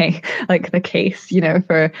snappy way, like the case, you know,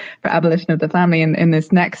 for abolition of the family in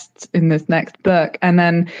this next book. And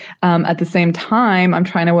then at the same time, I'm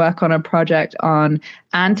trying to work on a project on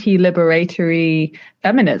anti-liberatory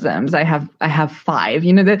feminisms. I have 5.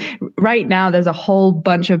 You know, right now there's a whole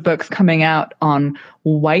bunch of books coming out on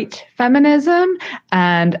white feminism,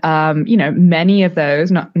 and you know, many of those,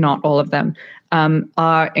 not all of them,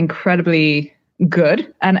 are incredibly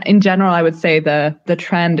good. And in general, I would say the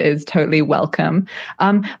trend is totally welcome.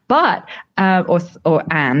 But I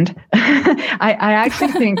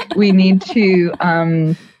actually think we need to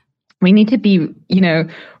be, you know,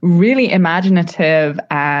 really imaginative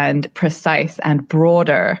and precise and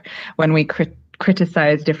broader when we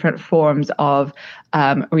criticize different forms of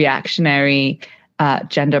reactionary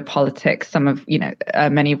gender politics, some of, you know,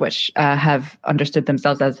 many of which have understood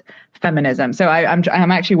themselves as feminism. So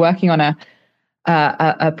I'm actually working on a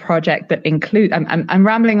project that includes, I'm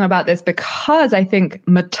rambling about this because I think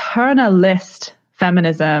maternalist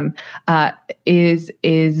feminism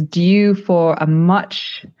is due for a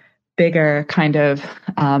much bigger kind of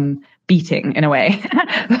beating, in a way,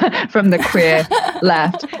 from the queer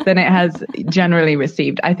left than it has generally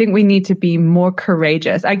received. I think we need to be more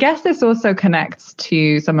courageous. I guess this also connects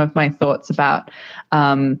to some of my thoughts about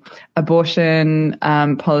abortion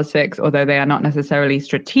politics, although they are not necessarily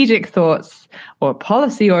strategic thoughts or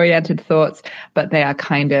policy-oriented thoughts, but they are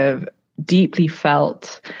kind of deeply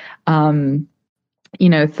felt, you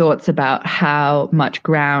know, thoughts about how much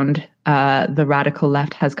ground the radical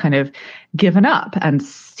left has kind of given up and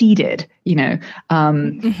ceded, you know,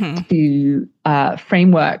 to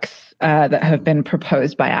frameworks that have been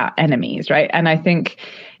proposed by our enemies, right? And I think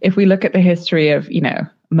if we look at the history of, you know,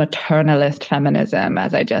 maternalist feminism,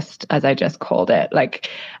 as I just called it, like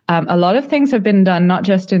a lot of things have been done not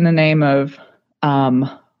just in the name of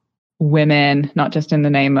women, not just in the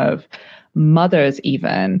name of mothers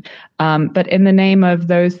even, but in the name of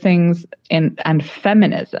those things and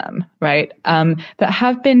feminism, right? That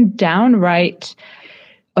have been downright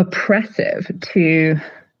oppressive to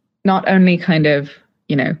not only kind of,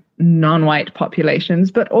 you know, non-white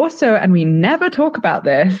populations, but also, and we never talk about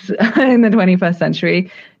this in the 21st century,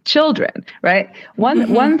 children, right?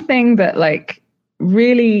 One thing that like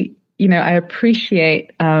really, you know, I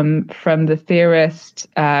appreciate from the theorist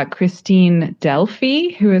Christine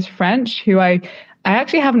Delphi, who is French, who I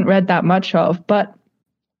actually haven't read that much of, but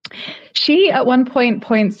she at one point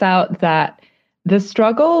points out that the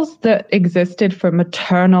struggles that existed for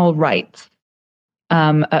maternal rights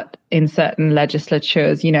in certain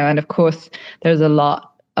legislatures, you know, and of course there's a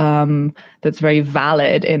lot that's very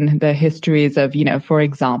valid in the histories of, for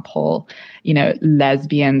example,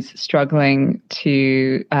 lesbians struggling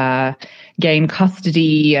to gain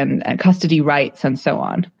custody and custody rights and so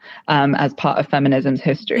on, as part of feminism's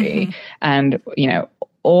history. And,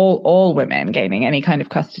 all women gaining any kind of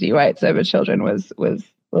custody rights over children was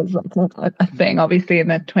a thing, obviously, in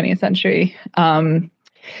the 20th century.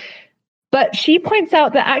 But she points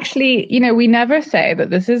out that actually, we never say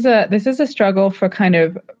that this is a struggle for kind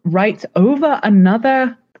of rights over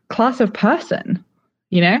another class of person,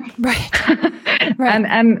 Right. Right.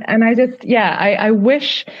 And I just, I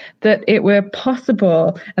wish that it were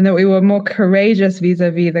possible and that we were more courageous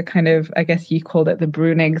vis-a-vis the kind of, I guess you called it the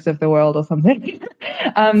Brunigs of the world or something,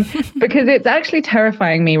 because it's actually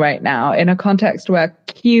terrifying me right now in a context where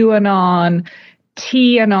QAnon,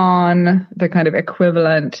 TAnon, the kind of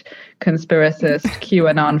equivalent conspiracist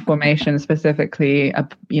QAnon formation specifically,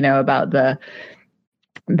 about the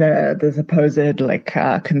supposed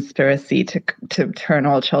conspiracy to turn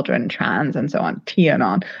all children trans and so on,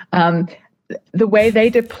 TAnon. The way they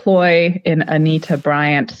deploy in Anita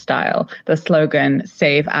Bryant style the slogan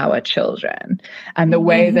 "Save Our Children," and the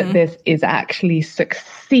way that this is actually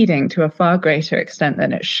succeeding to a far greater extent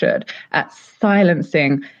than it should at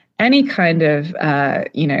silencing any kind of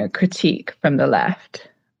critique from the left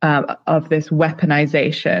of this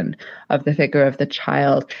weaponization of the figure of the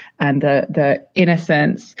child and the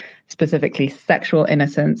innocence, specifically sexual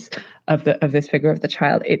innocence of this figure of the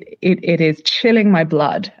child. It is chilling my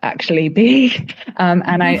blood, actually,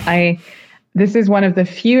 and I this is one of the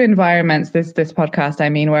few environments, this podcast,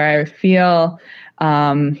 where I feel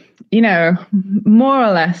more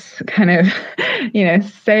or less kind of,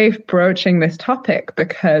 safe broaching this topic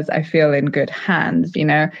because I feel in good hands.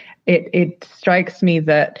 It strikes me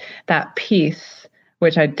that piece,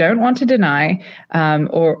 which I don't want to deny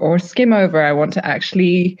or skim over, I want to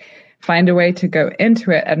actually find a way to go into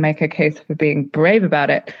it and make a case for being brave about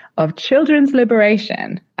it, of children's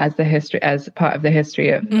liberation as part of the history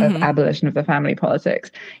of abolition of the family politics.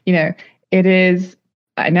 It is,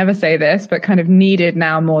 I never say this, but kind of needed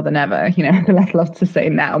now more than ever. I love to say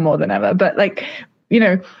now more than ever, but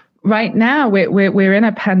right now we're in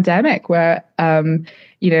a pandemic where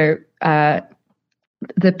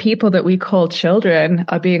the people that we call children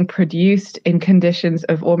are being produced in conditions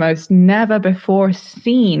of almost never before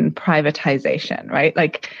seen privatization, right?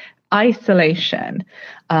 Like isolation.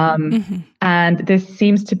 And this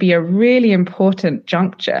seems to be a really important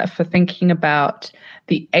juncture for thinking about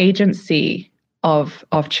the agency of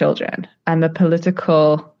children and the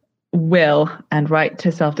political will and right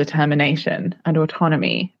to self-determination and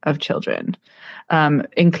autonomy of children,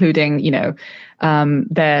 including,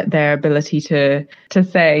 their ability to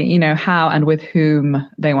say, how and with whom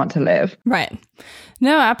they want to live. Right.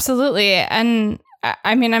 No, absolutely. And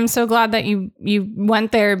I'm so glad that you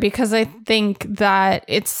went there, because I think that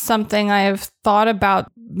it's something I have thought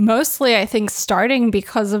about mostly, I think, starting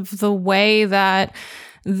because of the way that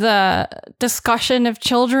the discussion of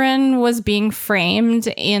children was being framed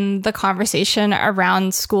in the conversation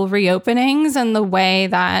around school reopenings, and the way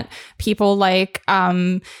that people like,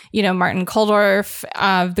 Martin Kulldorff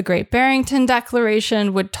of the Great Barrington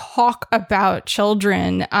Declaration would talk about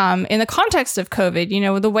children in the context of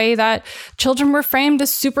COVID, the way that children were framed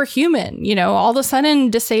as superhuman, all of a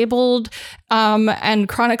sudden disabled and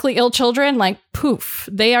chronically ill children, like poof,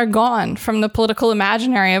 they are gone from the political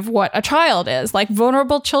imaginary of what a child is. Like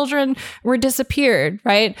vulnerable children were disappeared,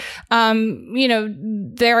 right?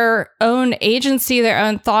 Their own agency, their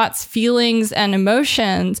own thoughts, feelings, and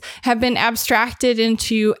emotions have been abstracted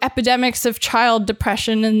into epidemics of child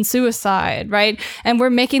depression and suicide, right? And we're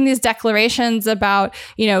making these declarations about,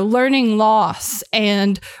 learning loss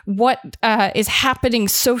and what is happening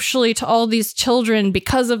socially to all these children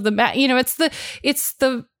because of the,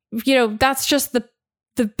 that's just the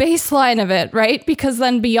baseline of it, right? Because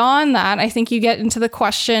then beyond that, I think you get into the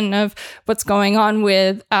question of what's going on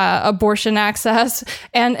with abortion access,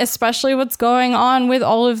 and especially what's going on with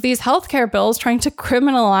all of these healthcare bills trying to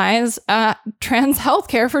criminalize trans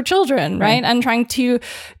healthcare for children, right? And trying to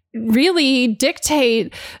really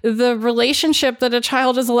dictate the relationship that a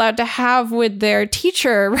child is allowed to have with their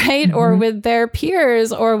teacher, right? Or with their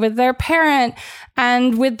peers, or with their parent,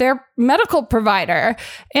 and with their medical provider.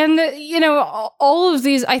 And, all of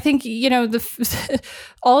these, I think,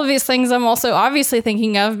 all of these things I'm also obviously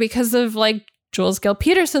thinking of because of like Jules Gill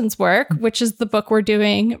Peterson's work, which is the book we're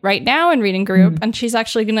doing right now in Reading Group. And she's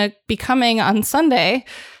actually going to be coming on Sunday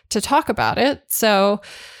to talk about it. So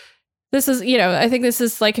this is, I think this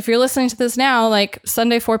is like, if you're listening to this now, like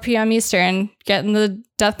Sunday, 4 p.m. Eastern, get in the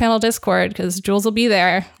Death Panel Discord because Jules will be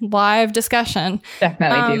there. Live discussion.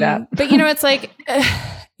 Definitely do that. But, it's like,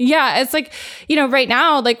 it's like, right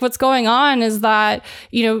now, like what's going on is that,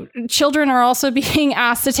 children are also being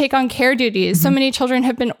asked to take on care duties. So many children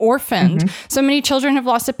have been orphaned. So many children have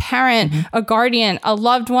lost a parent, a guardian, a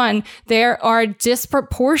loved one. There are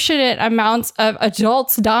disproportionate amounts of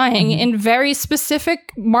adults dying in very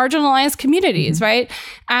specific marginalized communities, right?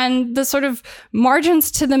 And the sort of margins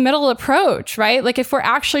to the middle approach, right? Like if we're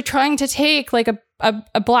actually trying to take like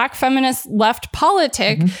a Black feminist left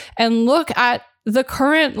politic and look at the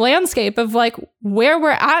current landscape of like where we're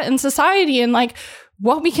at in society and like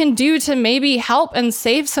what we can do to maybe help and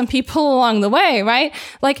save some people along the way, right?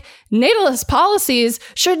 Like natalist policies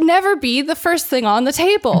should never be the first thing on the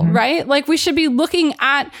table, right? Like we should be looking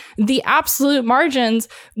at the absolute margins,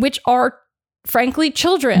 which are frankly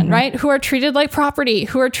children, right? Who are treated like property,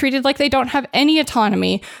 who are treated like they don't have any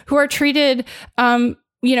autonomy, who are treated,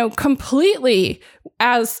 completely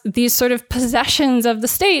as these sort of possessions of the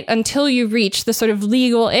state until you reach the sort of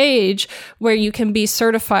legal age where you can be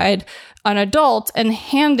certified an adult and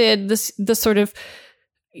handed the sort of,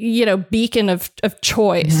 beacon of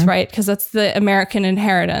choice, right? Because that's the American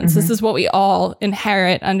inheritance. This is what we all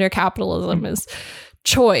inherit under capitalism is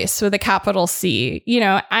choice with a capital C,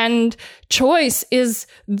 and choice is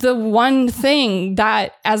the one thing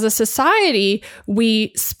that as a society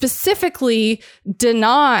we specifically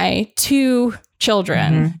deny to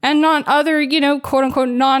children and not other, quote unquote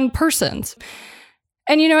non-persons.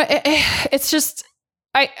 And, it's just,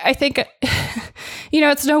 I think,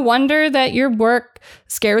 it's no wonder that your work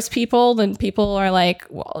scares people and people are like,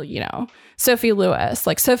 well, Sophie Lewis.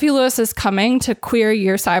 Like Sophie Lewis is coming to queer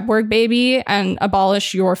your cyborg baby and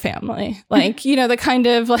abolish your family. Like, the kind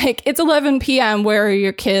of like, it's 11 p.m. Where are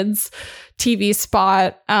your kids? TV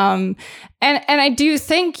spot. And I do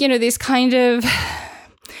think, these kind of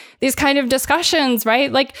discussions,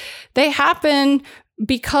 right? Like they happen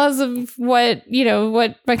because of what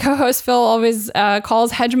my co-host Phil always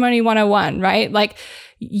calls hegemony 101, right? Like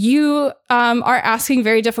you are asking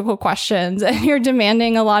very difficult questions and you're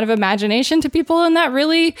demanding a lot of imagination to people. And that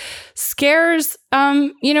really scares,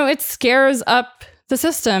 it scares up the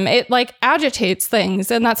system. It like agitates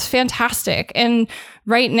things and that's fantastic. And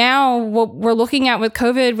right now, what we're looking at with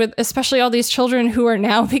COVID, with especially all these children who are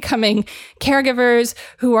now becoming caregivers,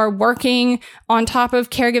 who are working on top of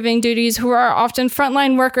caregiving duties, who are often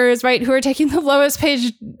frontline workers, right? Who are taking the lowest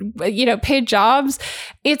paid jobs.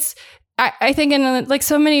 It's, I think in like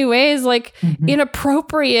so many ways, like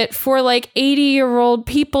inappropriate for like 80-year-old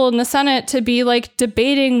people in the Senate to be like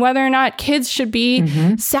debating whether or not kids should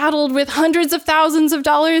be saddled with hundreds of thousands of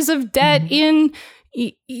dollars of debt in,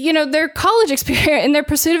 their college experience, in their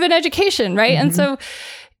pursuit of an education, right? And so,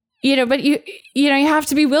 but you have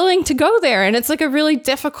to be willing to go there. And it's like a really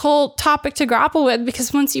difficult topic to grapple with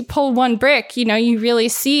because once you pull one brick, you really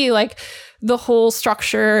see like the whole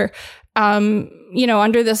structure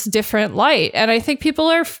under this different light. And I think people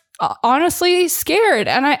are honestly scared.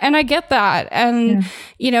 And I get that. And,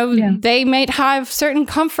 they might have certain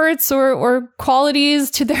comforts or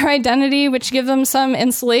qualities to their identity, which give them some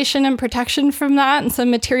insulation and protection from that and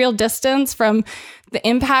some material distance from the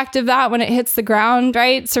impact of that when it hits the ground,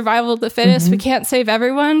 right? Survival of the fittest. We can't save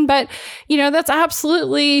everyone. But, that's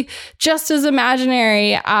absolutely just as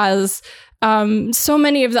imaginary as so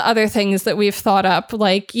many of the other things that we've thought up,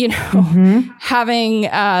 like, having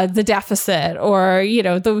the deficit or,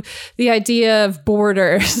 the idea of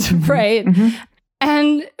borders, right?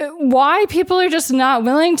 And why people are just not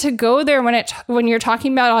willing to go there when you're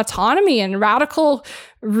talking about autonomy and radical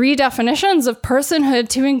redefinitions of personhood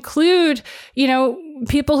to include,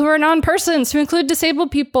 people who are non-persons, to include disabled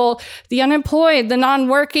people, the unemployed, the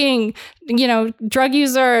non-working, drug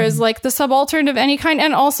users, like the subaltern of any kind,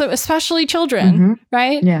 and also especially children,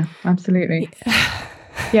 right? Yeah, absolutely.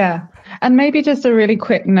 Yeah. And maybe just a really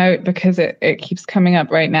quick note, because it keeps coming up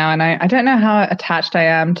right now. And I don't know how attached I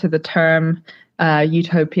am to the term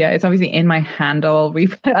utopia. It's obviously in my handle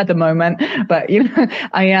at the moment, but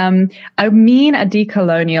I mean a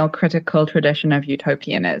decolonial critical tradition of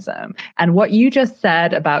utopianism. And what you just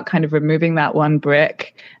said about kind of removing that one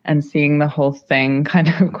brick and seeing the whole thing kind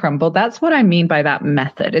of crumble, that's what I mean by that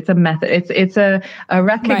method. It's a method. It's a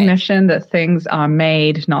recognition that things are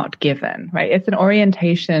made, not given, right? It's an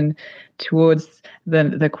orientation towards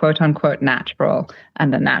the quote unquote natural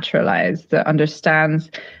and the naturalized, that understands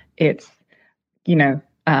its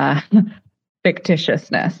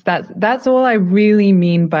fictitiousness. That's all I really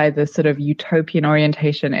mean by the sort of utopian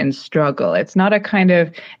orientation in struggle. It's not a kind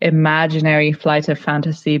of imaginary flight of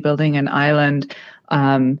fantasy building an island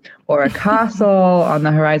or a castle on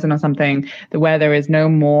the horizon or something, where there is no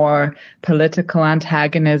more political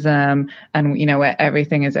antagonism and, you know, where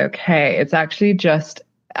everything is okay. It's actually just,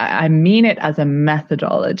 I mean it as a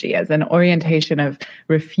methodology, as an orientation of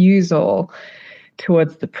refusal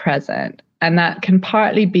towards the present. And that can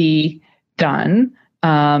partly be done.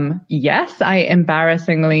 Yes, I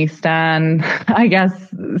embarrassingly stan, I guess,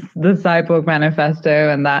 the Cyborg Manifesto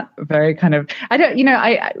and that very kind of,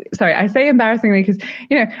 I say embarrassingly because,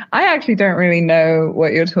 you know, I actually don't really know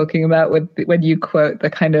what you're talking about when you quote the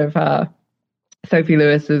kind of, Sophie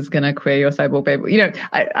Lewis is going to queer your cyborg baby. You know,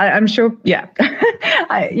 I'm sure, yeah. But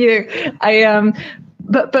I,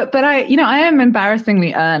 you know, I am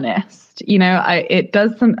embarrassingly earnest. You know,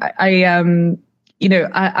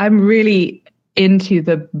 I'm really into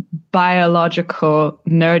the biological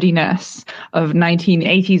nerdiness of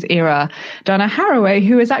 1980s era Donna Haraway,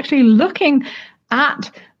 who is actually looking at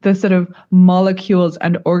the sort of molecules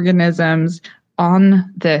and organisms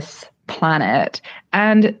on this planet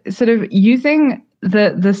and sort of using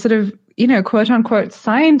the sort of, you know, quote unquote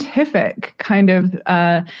scientific kind of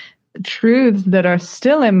truths that are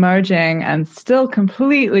still emerging and still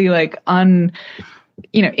completely like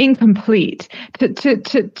incomplete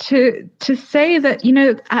to say that, you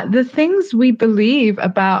know, the things we believe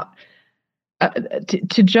about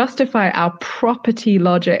to justify our property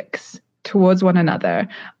logics towards one another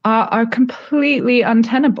are completely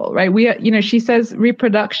untenable, right? We are, you know, she says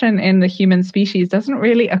reproduction in the human species doesn't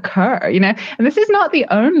really occur, you know, and this is not the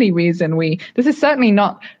only reason this is certainly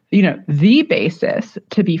not, you know, the basis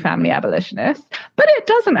to be family abolitionists, but it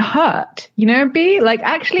doesn't hurt, you know,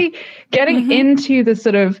 actually getting into the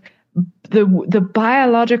sort of the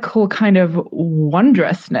biological kind of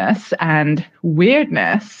wondrousness and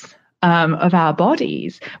weirdness of our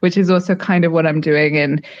bodies, which is also kind of what I'm doing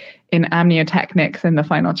in amniotechnics in the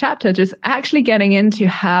final chapter, just actually getting into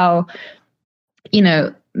how, you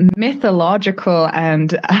know, mythological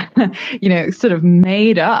and, you know, sort of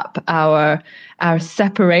made up our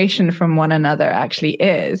separation from one another actually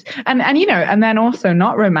is. And, you know, and then also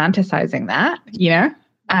not romanticizing that, you know,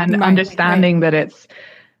 and understanding that it's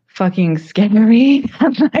fucking scary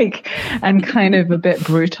and kind of a bit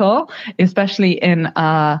brutal, especially in,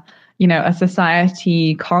 you know, a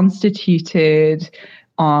society constituted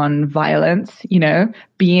on violence, you know,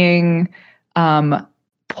 being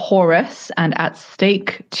porous and at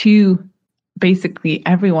stake to basically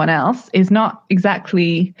everyone else is not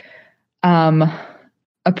exactly a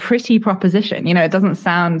pretty proposition. You know, it doesn't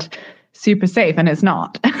sound super safe, and it's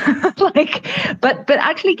not. But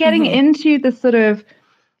actually getting into the sort of,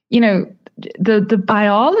 you know, the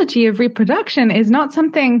biology of reproduction is not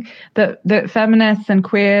something that feminists and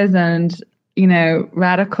queers and, you know,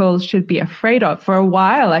 radicals should be afraid of. For a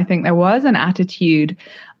while, I think there was an attitude,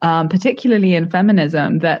 particularly in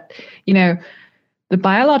feminism, that, you know, the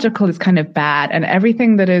biological is kind of bad, and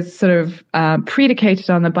everything that is sort of predicated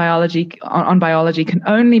on the biology can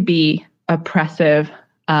only be oppressive.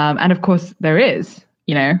 And of course, there is,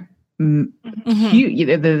 you know,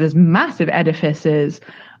 there's massive edifices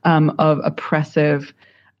of oppressive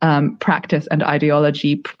practice and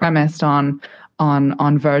ideology premised on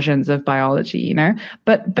versions of biology, you know.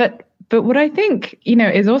 But what I think, you know,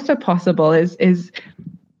 is also possible is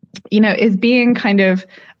being kind of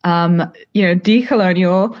you know,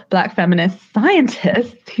 decolonial Black feminist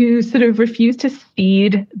scientists who sort of refuse to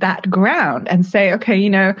cede that ground and say, okay, you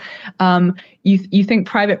know, you think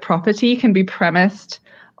private property can be premised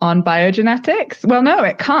on biogenetics? Well, no,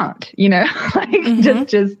 it can't, you know,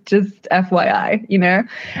 just FYI, you know,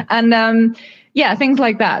 and yeah, things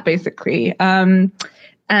like that, basically. And,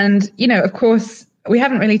 you know, of course, we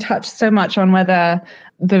haven't really touched so much on whether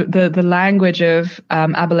the language of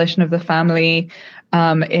abolition of the family,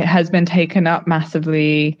 it has been taken up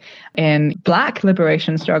massively in Black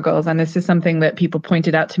liberation struggles. And this is something that people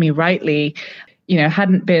pointed out to me rightly, you know,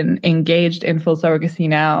 hadn't been engaged in full surrogacy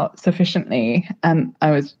now sufficiently. And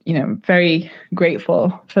I was, you know, very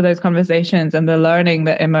grateful for those conversations and the learning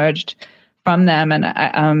that emerged from them.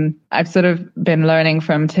 And I've sort of been learning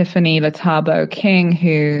from Tiffany Letabo King,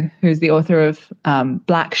 who's the author of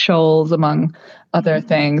Black Shoals, among other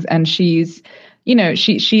things. And she's, you know,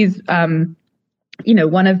 she's you know,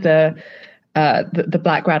 one of the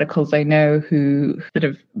Black radicals I know who sort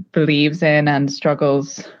of believes in and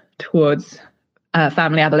struggles towards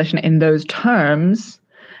family abolition in those terms.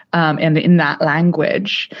 and in that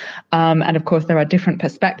language. And of course, there are different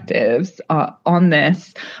perspectives on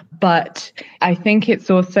this, but I think it's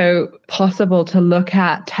also possible to look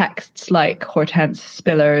at texts like Hortense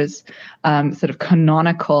Spiller's sort of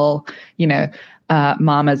canonical,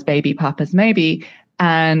 Mama's Baby, Papa's Maybe,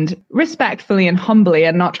 and respectfully and humbly,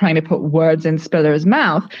 and not trying to put words in Spiller's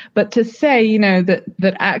mouth, but to say,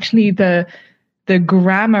 that actually the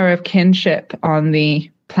grammar of kinship on the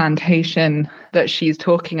plantation that she's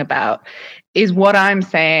talking about is what I'm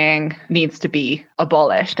saying needs to be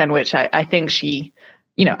abolished, and which I think she,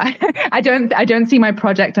 I don't see my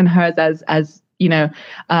project and hers as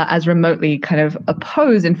remotely kind of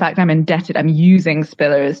opposed. In fact, I'm indebted. I'm using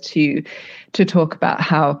Spiller's to talk about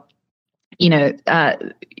how,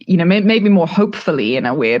 maybe more hopefully in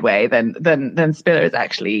a weird way than Spiller's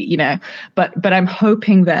actually, but I'm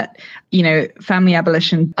hoping that, family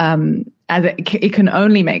abolition, as it can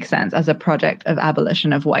only make sense as a project of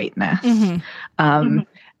abolition of whiteness.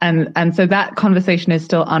 And so that conversation is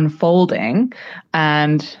still unfolding,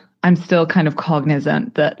 and I'm still kind of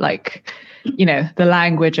cognizant that, the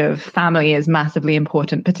language of family is massively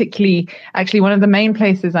important, particularly actually one of the main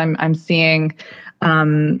places I'm seeing,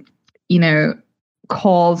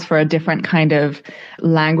 calls for a different kind of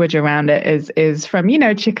language around it is from,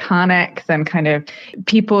 Chicanx and kind of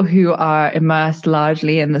people who are immersed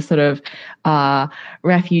largely in the sort of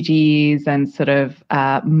refugees and sort of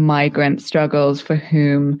migrant struggles, for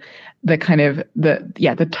whom the kind of the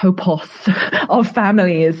topos of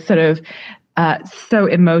family is sort of so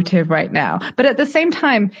emotive right now. But at the same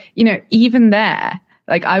time, even there,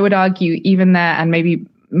 I would argue even there, and maybe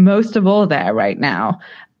most of all there right now,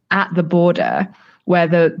 at the border, where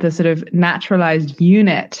the sort of naturalized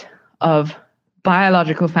unit of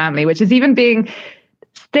biological family, which is even being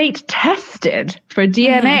state tested for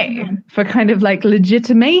DNA, for kind of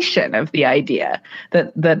legitimation of the idea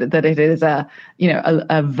that it is a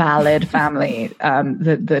valid family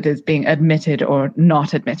that is being admitted or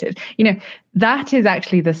not admitted. That is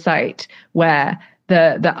actually the site where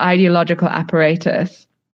the ideological apparatus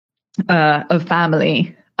of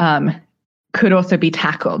family could also be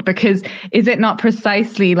tackled, because is it not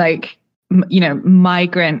precisely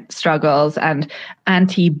migrant struggles and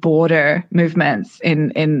anti-border movements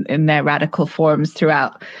in their radical forms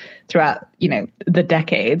throughout the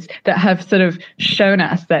decades that have sort of shown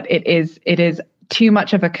us that it is too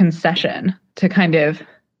much of a concession to kind of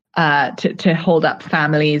to hold up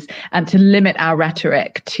families and to limit our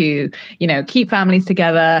rhetoric to, keep families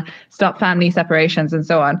together, stop family separations and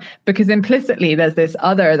so on, because implicitly there's this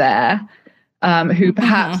other there who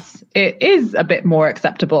perhaps it is a bit more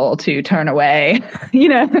acceptable to turn away.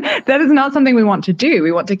 That is not something we want to do.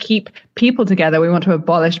 We want to keep people together. We want to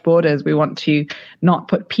abolish borders. We want to not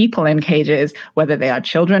put people in cages, whether they are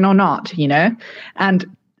children or not, And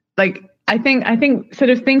I think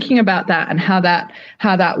sort of thinking about that and how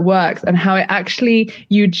that works and how it actually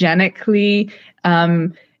eugenically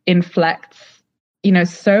inflects,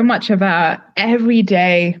 so much of our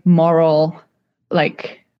everyday moral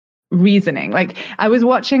reasoning. I was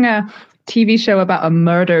watching a TV show about a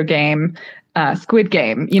murder game, Squid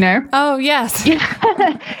Game, Oh, yes.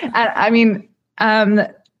 I mean,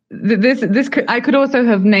 this could, I could also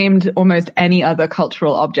have named almost any other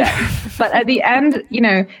cultural object, but at the end,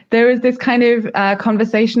 there is this kind of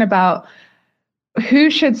conversation about who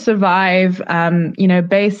should survive,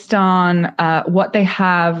 based on what they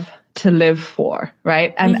have to live for,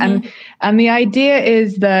 right? And the idea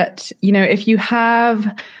is that, if you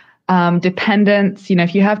have dependents,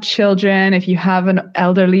 if you have children, if you have an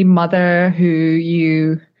elderly mother who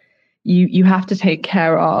you have to take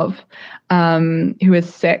care of, who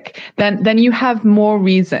is sick, then you have more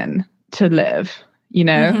reason to live,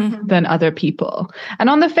 than other people. And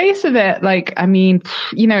on the face of it,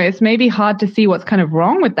 it's maybe hard to see what's kind of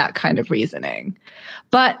wrong with that kind of reasoning.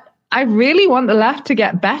 But I really want the left to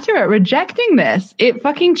get better at rejecting this. It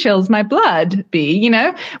fucking chills my blood, B,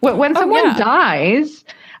 when someone dies,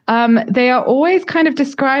 they are always kind of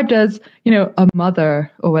described as, a mother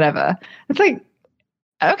or whatever. It's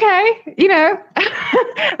okay,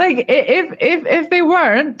 if they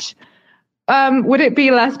weren't, would it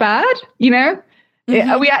be less bad?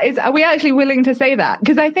 Are we actually willing to say that?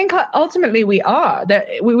 Because I think ultimately we are. That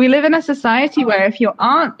we live in a society where if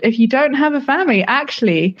you don't have a family,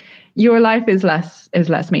 actually your life is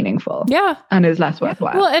less meaningful. Yeah. And is less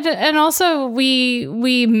worthwhile. Well, and also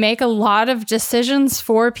we make a lot of decisions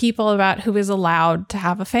for people about who is allowed to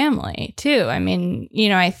have a family too. I mean,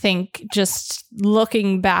 I think just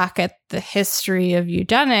looking back at the history of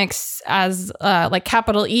eugenics as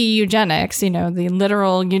capital E eugenics, the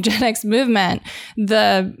literal eugenics movement,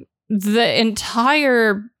 the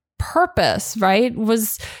entire purpose, right,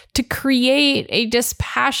 was to create a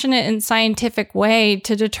dispassionate and scientific way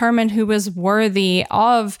to determine who was worthy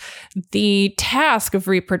of the task of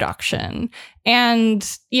reproduction. And,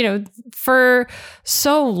 for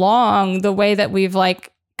so long, the way that we've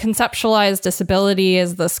conceptualized disability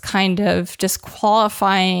as this kind of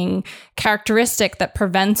disqualifying characteristic that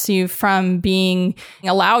prevents you from being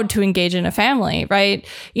allowed to engage in a family, right?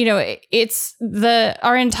 It's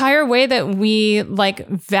our entire way that we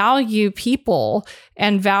value people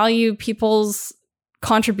and value people's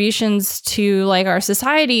contributions to our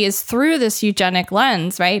society is through this eugenic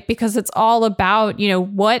lens, right? Because it's all about,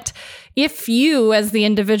 what if you as the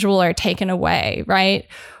individual are taken away, right?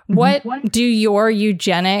 What do your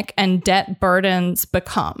eugenic and debt burdens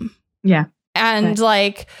become? Yeah. And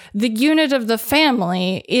the unit of the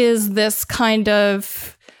family is this kind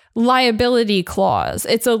of liability clause.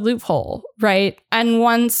 It's a loophole, right? And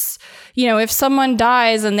once, if someone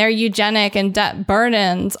dies and their eugenic and debt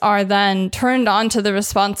burdens are then turned onto the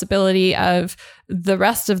responsibility of the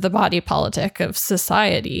rest of the body politic of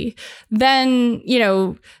society, then,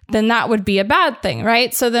 then that would be a bad thing,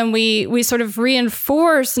 right? So then we sort of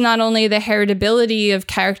reinforce not only the heritability of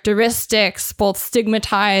characteristics, both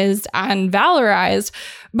stigmatized and valorized,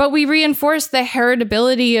 but we reinforce the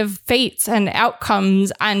heritability of fates and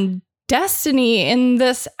outcomes and destiny in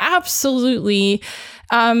this absolutely,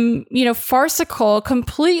 farcical,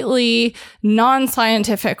 completely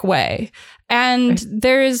non-scientific way. And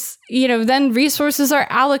there's, then resources are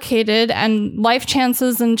allocated and life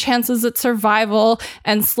chances and chances at survival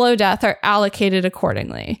and slow death are allocated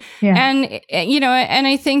accordingly. Yeah. And, and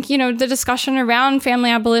I think, the discussion around family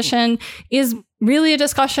abolition is really a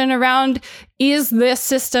discussion around, is this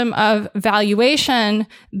system of valuation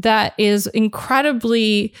that is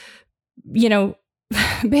incredibly,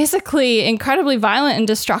 basically incredibly violent and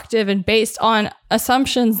destructive and based on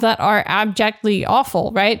assumptions that are abjectly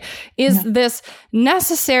awful, right? Is this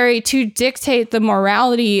necessary to dictate the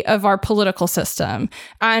morality of our political system?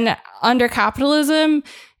 And under capitalism,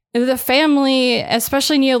 the family,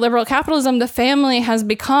 especially neoliberal capitalism, the family has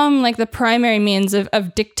become the primary means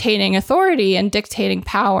of dictating authority and dictating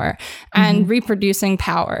power and reproducing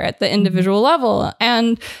power at the individual level.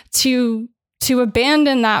 And to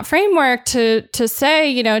abandon that framework, to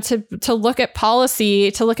say, to look at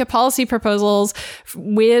policy proposals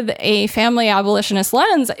with a family abolitionist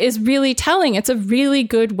lens is really telling. It's a really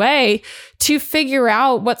good way to figure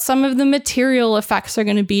out what some of the material effects are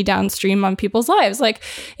going to be downstream on people's lives.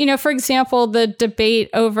 For example, the debate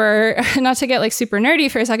over, not to get super nerdy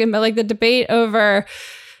for a second, but the debate over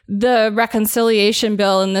the reconciliation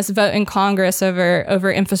bill and this vote in Congress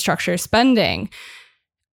over infrastructure spending.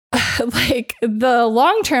 The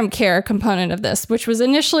long-term care component of this, which was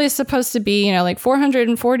initially supposed to be,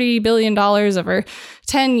 $440 billion over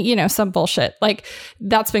 10, some bullshit.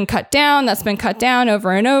 That's been cut down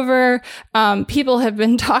over and over. People have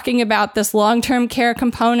been talking about this long-term care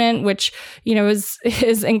component, which,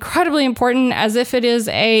 is incredibly important, as if it is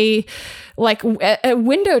a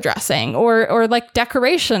window dressing or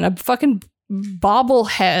when a fucking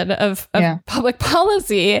bobblehead of public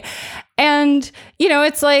policy. And,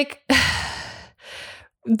 it's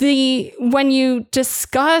when you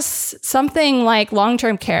discuss something like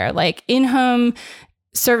long-term care, in-home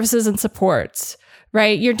services and supports,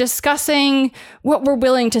 right? You're discussing what we're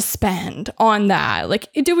willing to spend on that.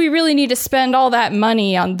 Do we really need to spend all that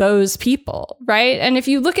money on those people, right? And if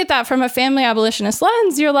you look at that from a family abolitionist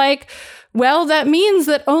lens, you're well, that means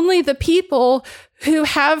that only the people who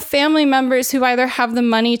have family members who either have the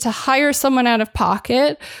money to hire someone out of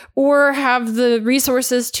pocket or have the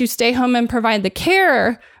resources to stay home and provide the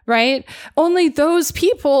care, right? Only those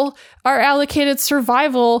people are allocated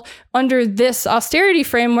survival under this austerity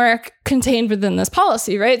framework contained within this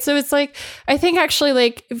policy, right? So it's I think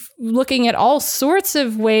actually looking at all sorts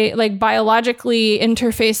of biologically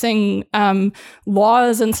interfacing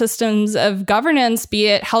laws and systems of governance, be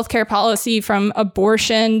it healthcare policy from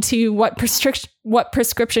abortion to what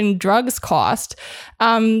prescription drugs cost,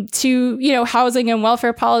 to, housing and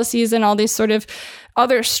welfare policies and all these sort of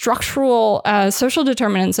other structural social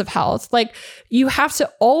determinants of health. You have to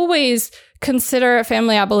always consider a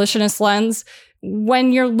family abolitionist lens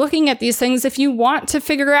when you're looking at these things if you want to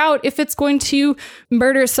figure out if it's going to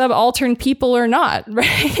murder subaltern people or not,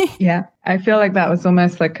 right? Yeah, I feel like that was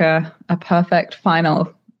almost a perfect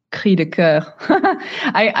final cri de coeur.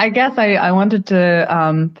 I guess I wanted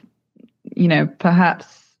to,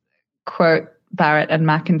 perhaps quote Barrett and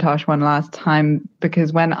McIntosh one last time,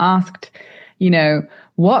 because when asked,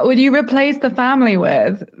 what would you replace the family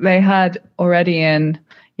with? They had already in,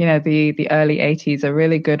 the early 80s, a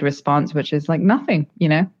really good response, which is like nothing, I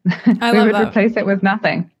we love would that. replace it with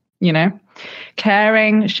nothing,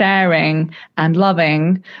 caring, sharing, and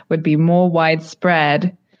loving would be more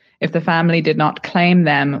widespread if the family did not claim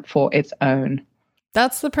them for its own.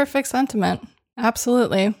 That's the perfect sentiment.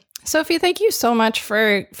 Absolutely. Sophie, thank you so much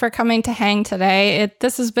for coming to hang today.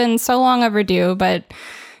 This has been so long overdue, but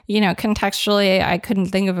contextually, I couldn't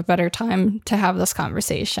think of a better time to have this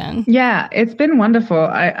conversation. Yeah, it's been wonderful.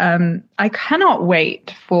 I cannot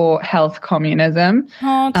wait for Health Communism.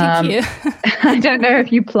 Oh, thank you. I don't know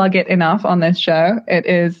if you plug it enough on this show. It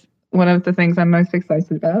is one of the things I'm most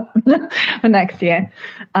excited about for next year.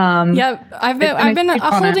 I've been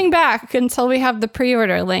holding back until we have the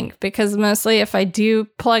pre-order link, because mostly if I do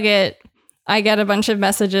plug it, I get a bunch of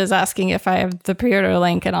messages asking if I have the pre-order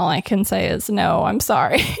link, and all I can say is no, I'm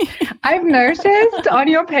sorry. I've noticed on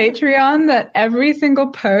your Patreon that every single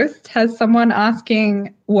post has someone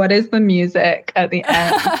asking, what is the music at the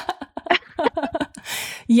end?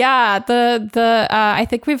 Yeah, I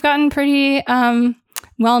think we've gotten pretty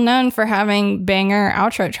well known for having banger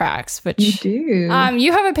outro tracks, which you do.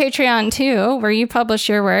 You have a Patreon too, where you publish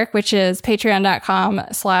your work, which is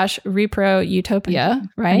patreon.com/reproutopia,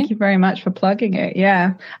 right? Thank you very much for plugging it.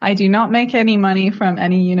 Yeah, I do not make any money from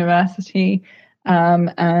any university.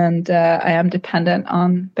 And I am dependent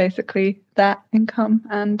on basically that income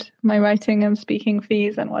and my writing and speaking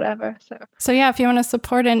fees and whatever. So yeah, if you want to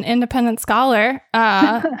support an independent scholar,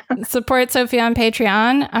 support Sophie on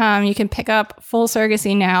Patreon. You can pick up Full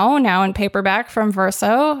Surrogacy now in paperback from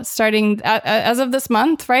Verso, starting as of this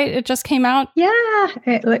month, right? It just came out. Yeah,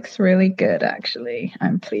 it looks really good, actually.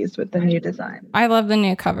 I'm pleased with the new design. I love the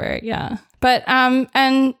new cover, yeah. But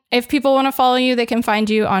and if people want to follow you, they can find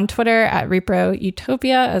you on Twitter at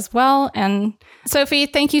ReproUtopia as well. And Sophie,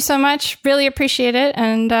 thank you so much. Really appreciate it.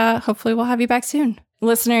 And hopefully we'll have you back soon.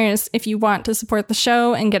 Listeners, if you want to support the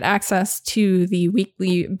show and get access to the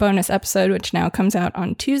weekly bonus episode, which now comes out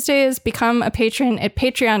on Tuesdays, become a patron at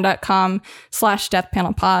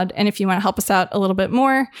patreon.com/deathpanelpod. And if you want to help us out a little bit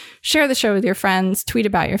more, share the show with your friends, tweet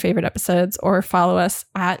about your favorite episodes, or follow us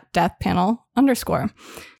at deathpanel_.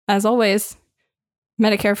 As always,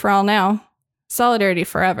 Medicare for all now, solidarity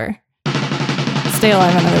forever. Stay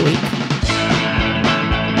alive another week.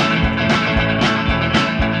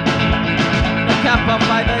 The cap of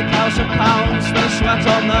like £8,000, they sweat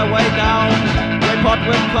on their way down. They pot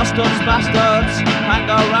with customs bastards, hang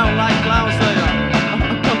around like clowns. They are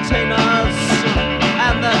containers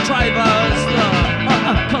and their drivers.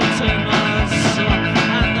 Containers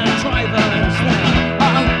and their drivers.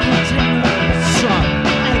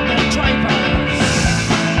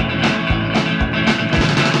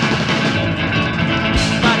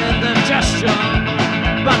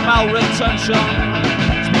 Bad malretention,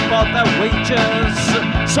 speak for their wages.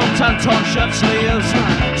 Sometimes on shirt sleeves,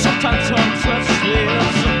 sometimes on shirt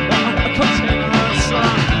sleeves. Containers,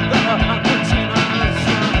 containers,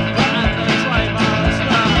 and the drivers.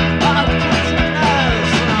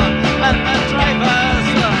 Containers, and the drivers.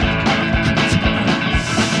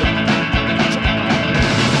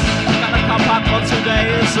 Got a car park for 2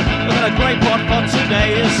 days, got a grey port for 2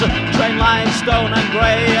 days. Train line, stone and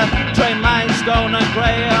grey. Train lines, stone and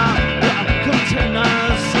grey,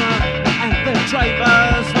 containers and the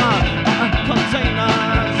drivers,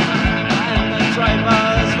 containers and the drivers,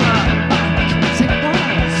 containers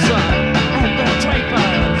and the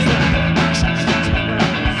drivers,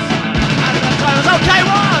 and the drivers. Okay,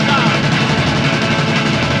 one.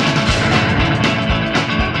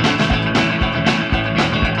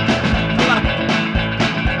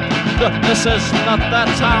 This is not that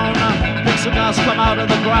town. Big cigars come out of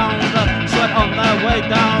the ground, sweat on their way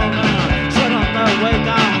down, sweat on their way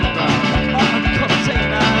down.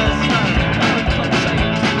 Containers,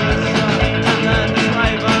 containers, and the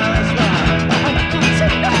drivers.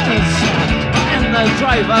 Containers, and the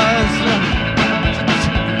drivers.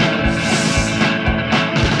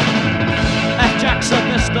 F-Jack's a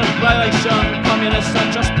distant relation. Communists are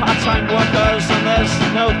just part-time workers, and there's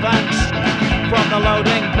no thanks from the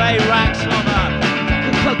loading bay racks for the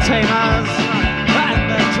containers and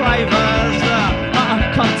the drivers,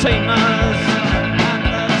 containers and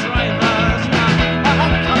the drivers,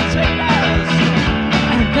 containers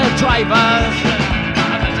and the drivers.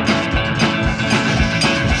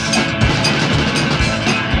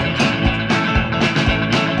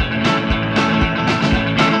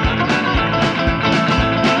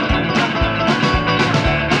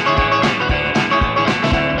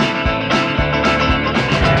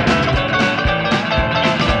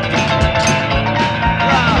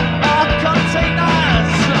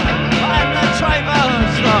 Containers and the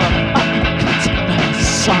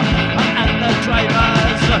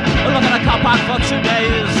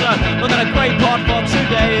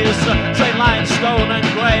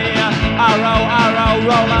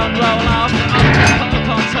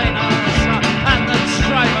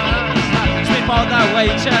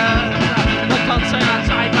wages. The container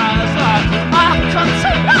drivers are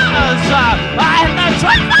containers, and the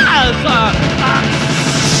drivers are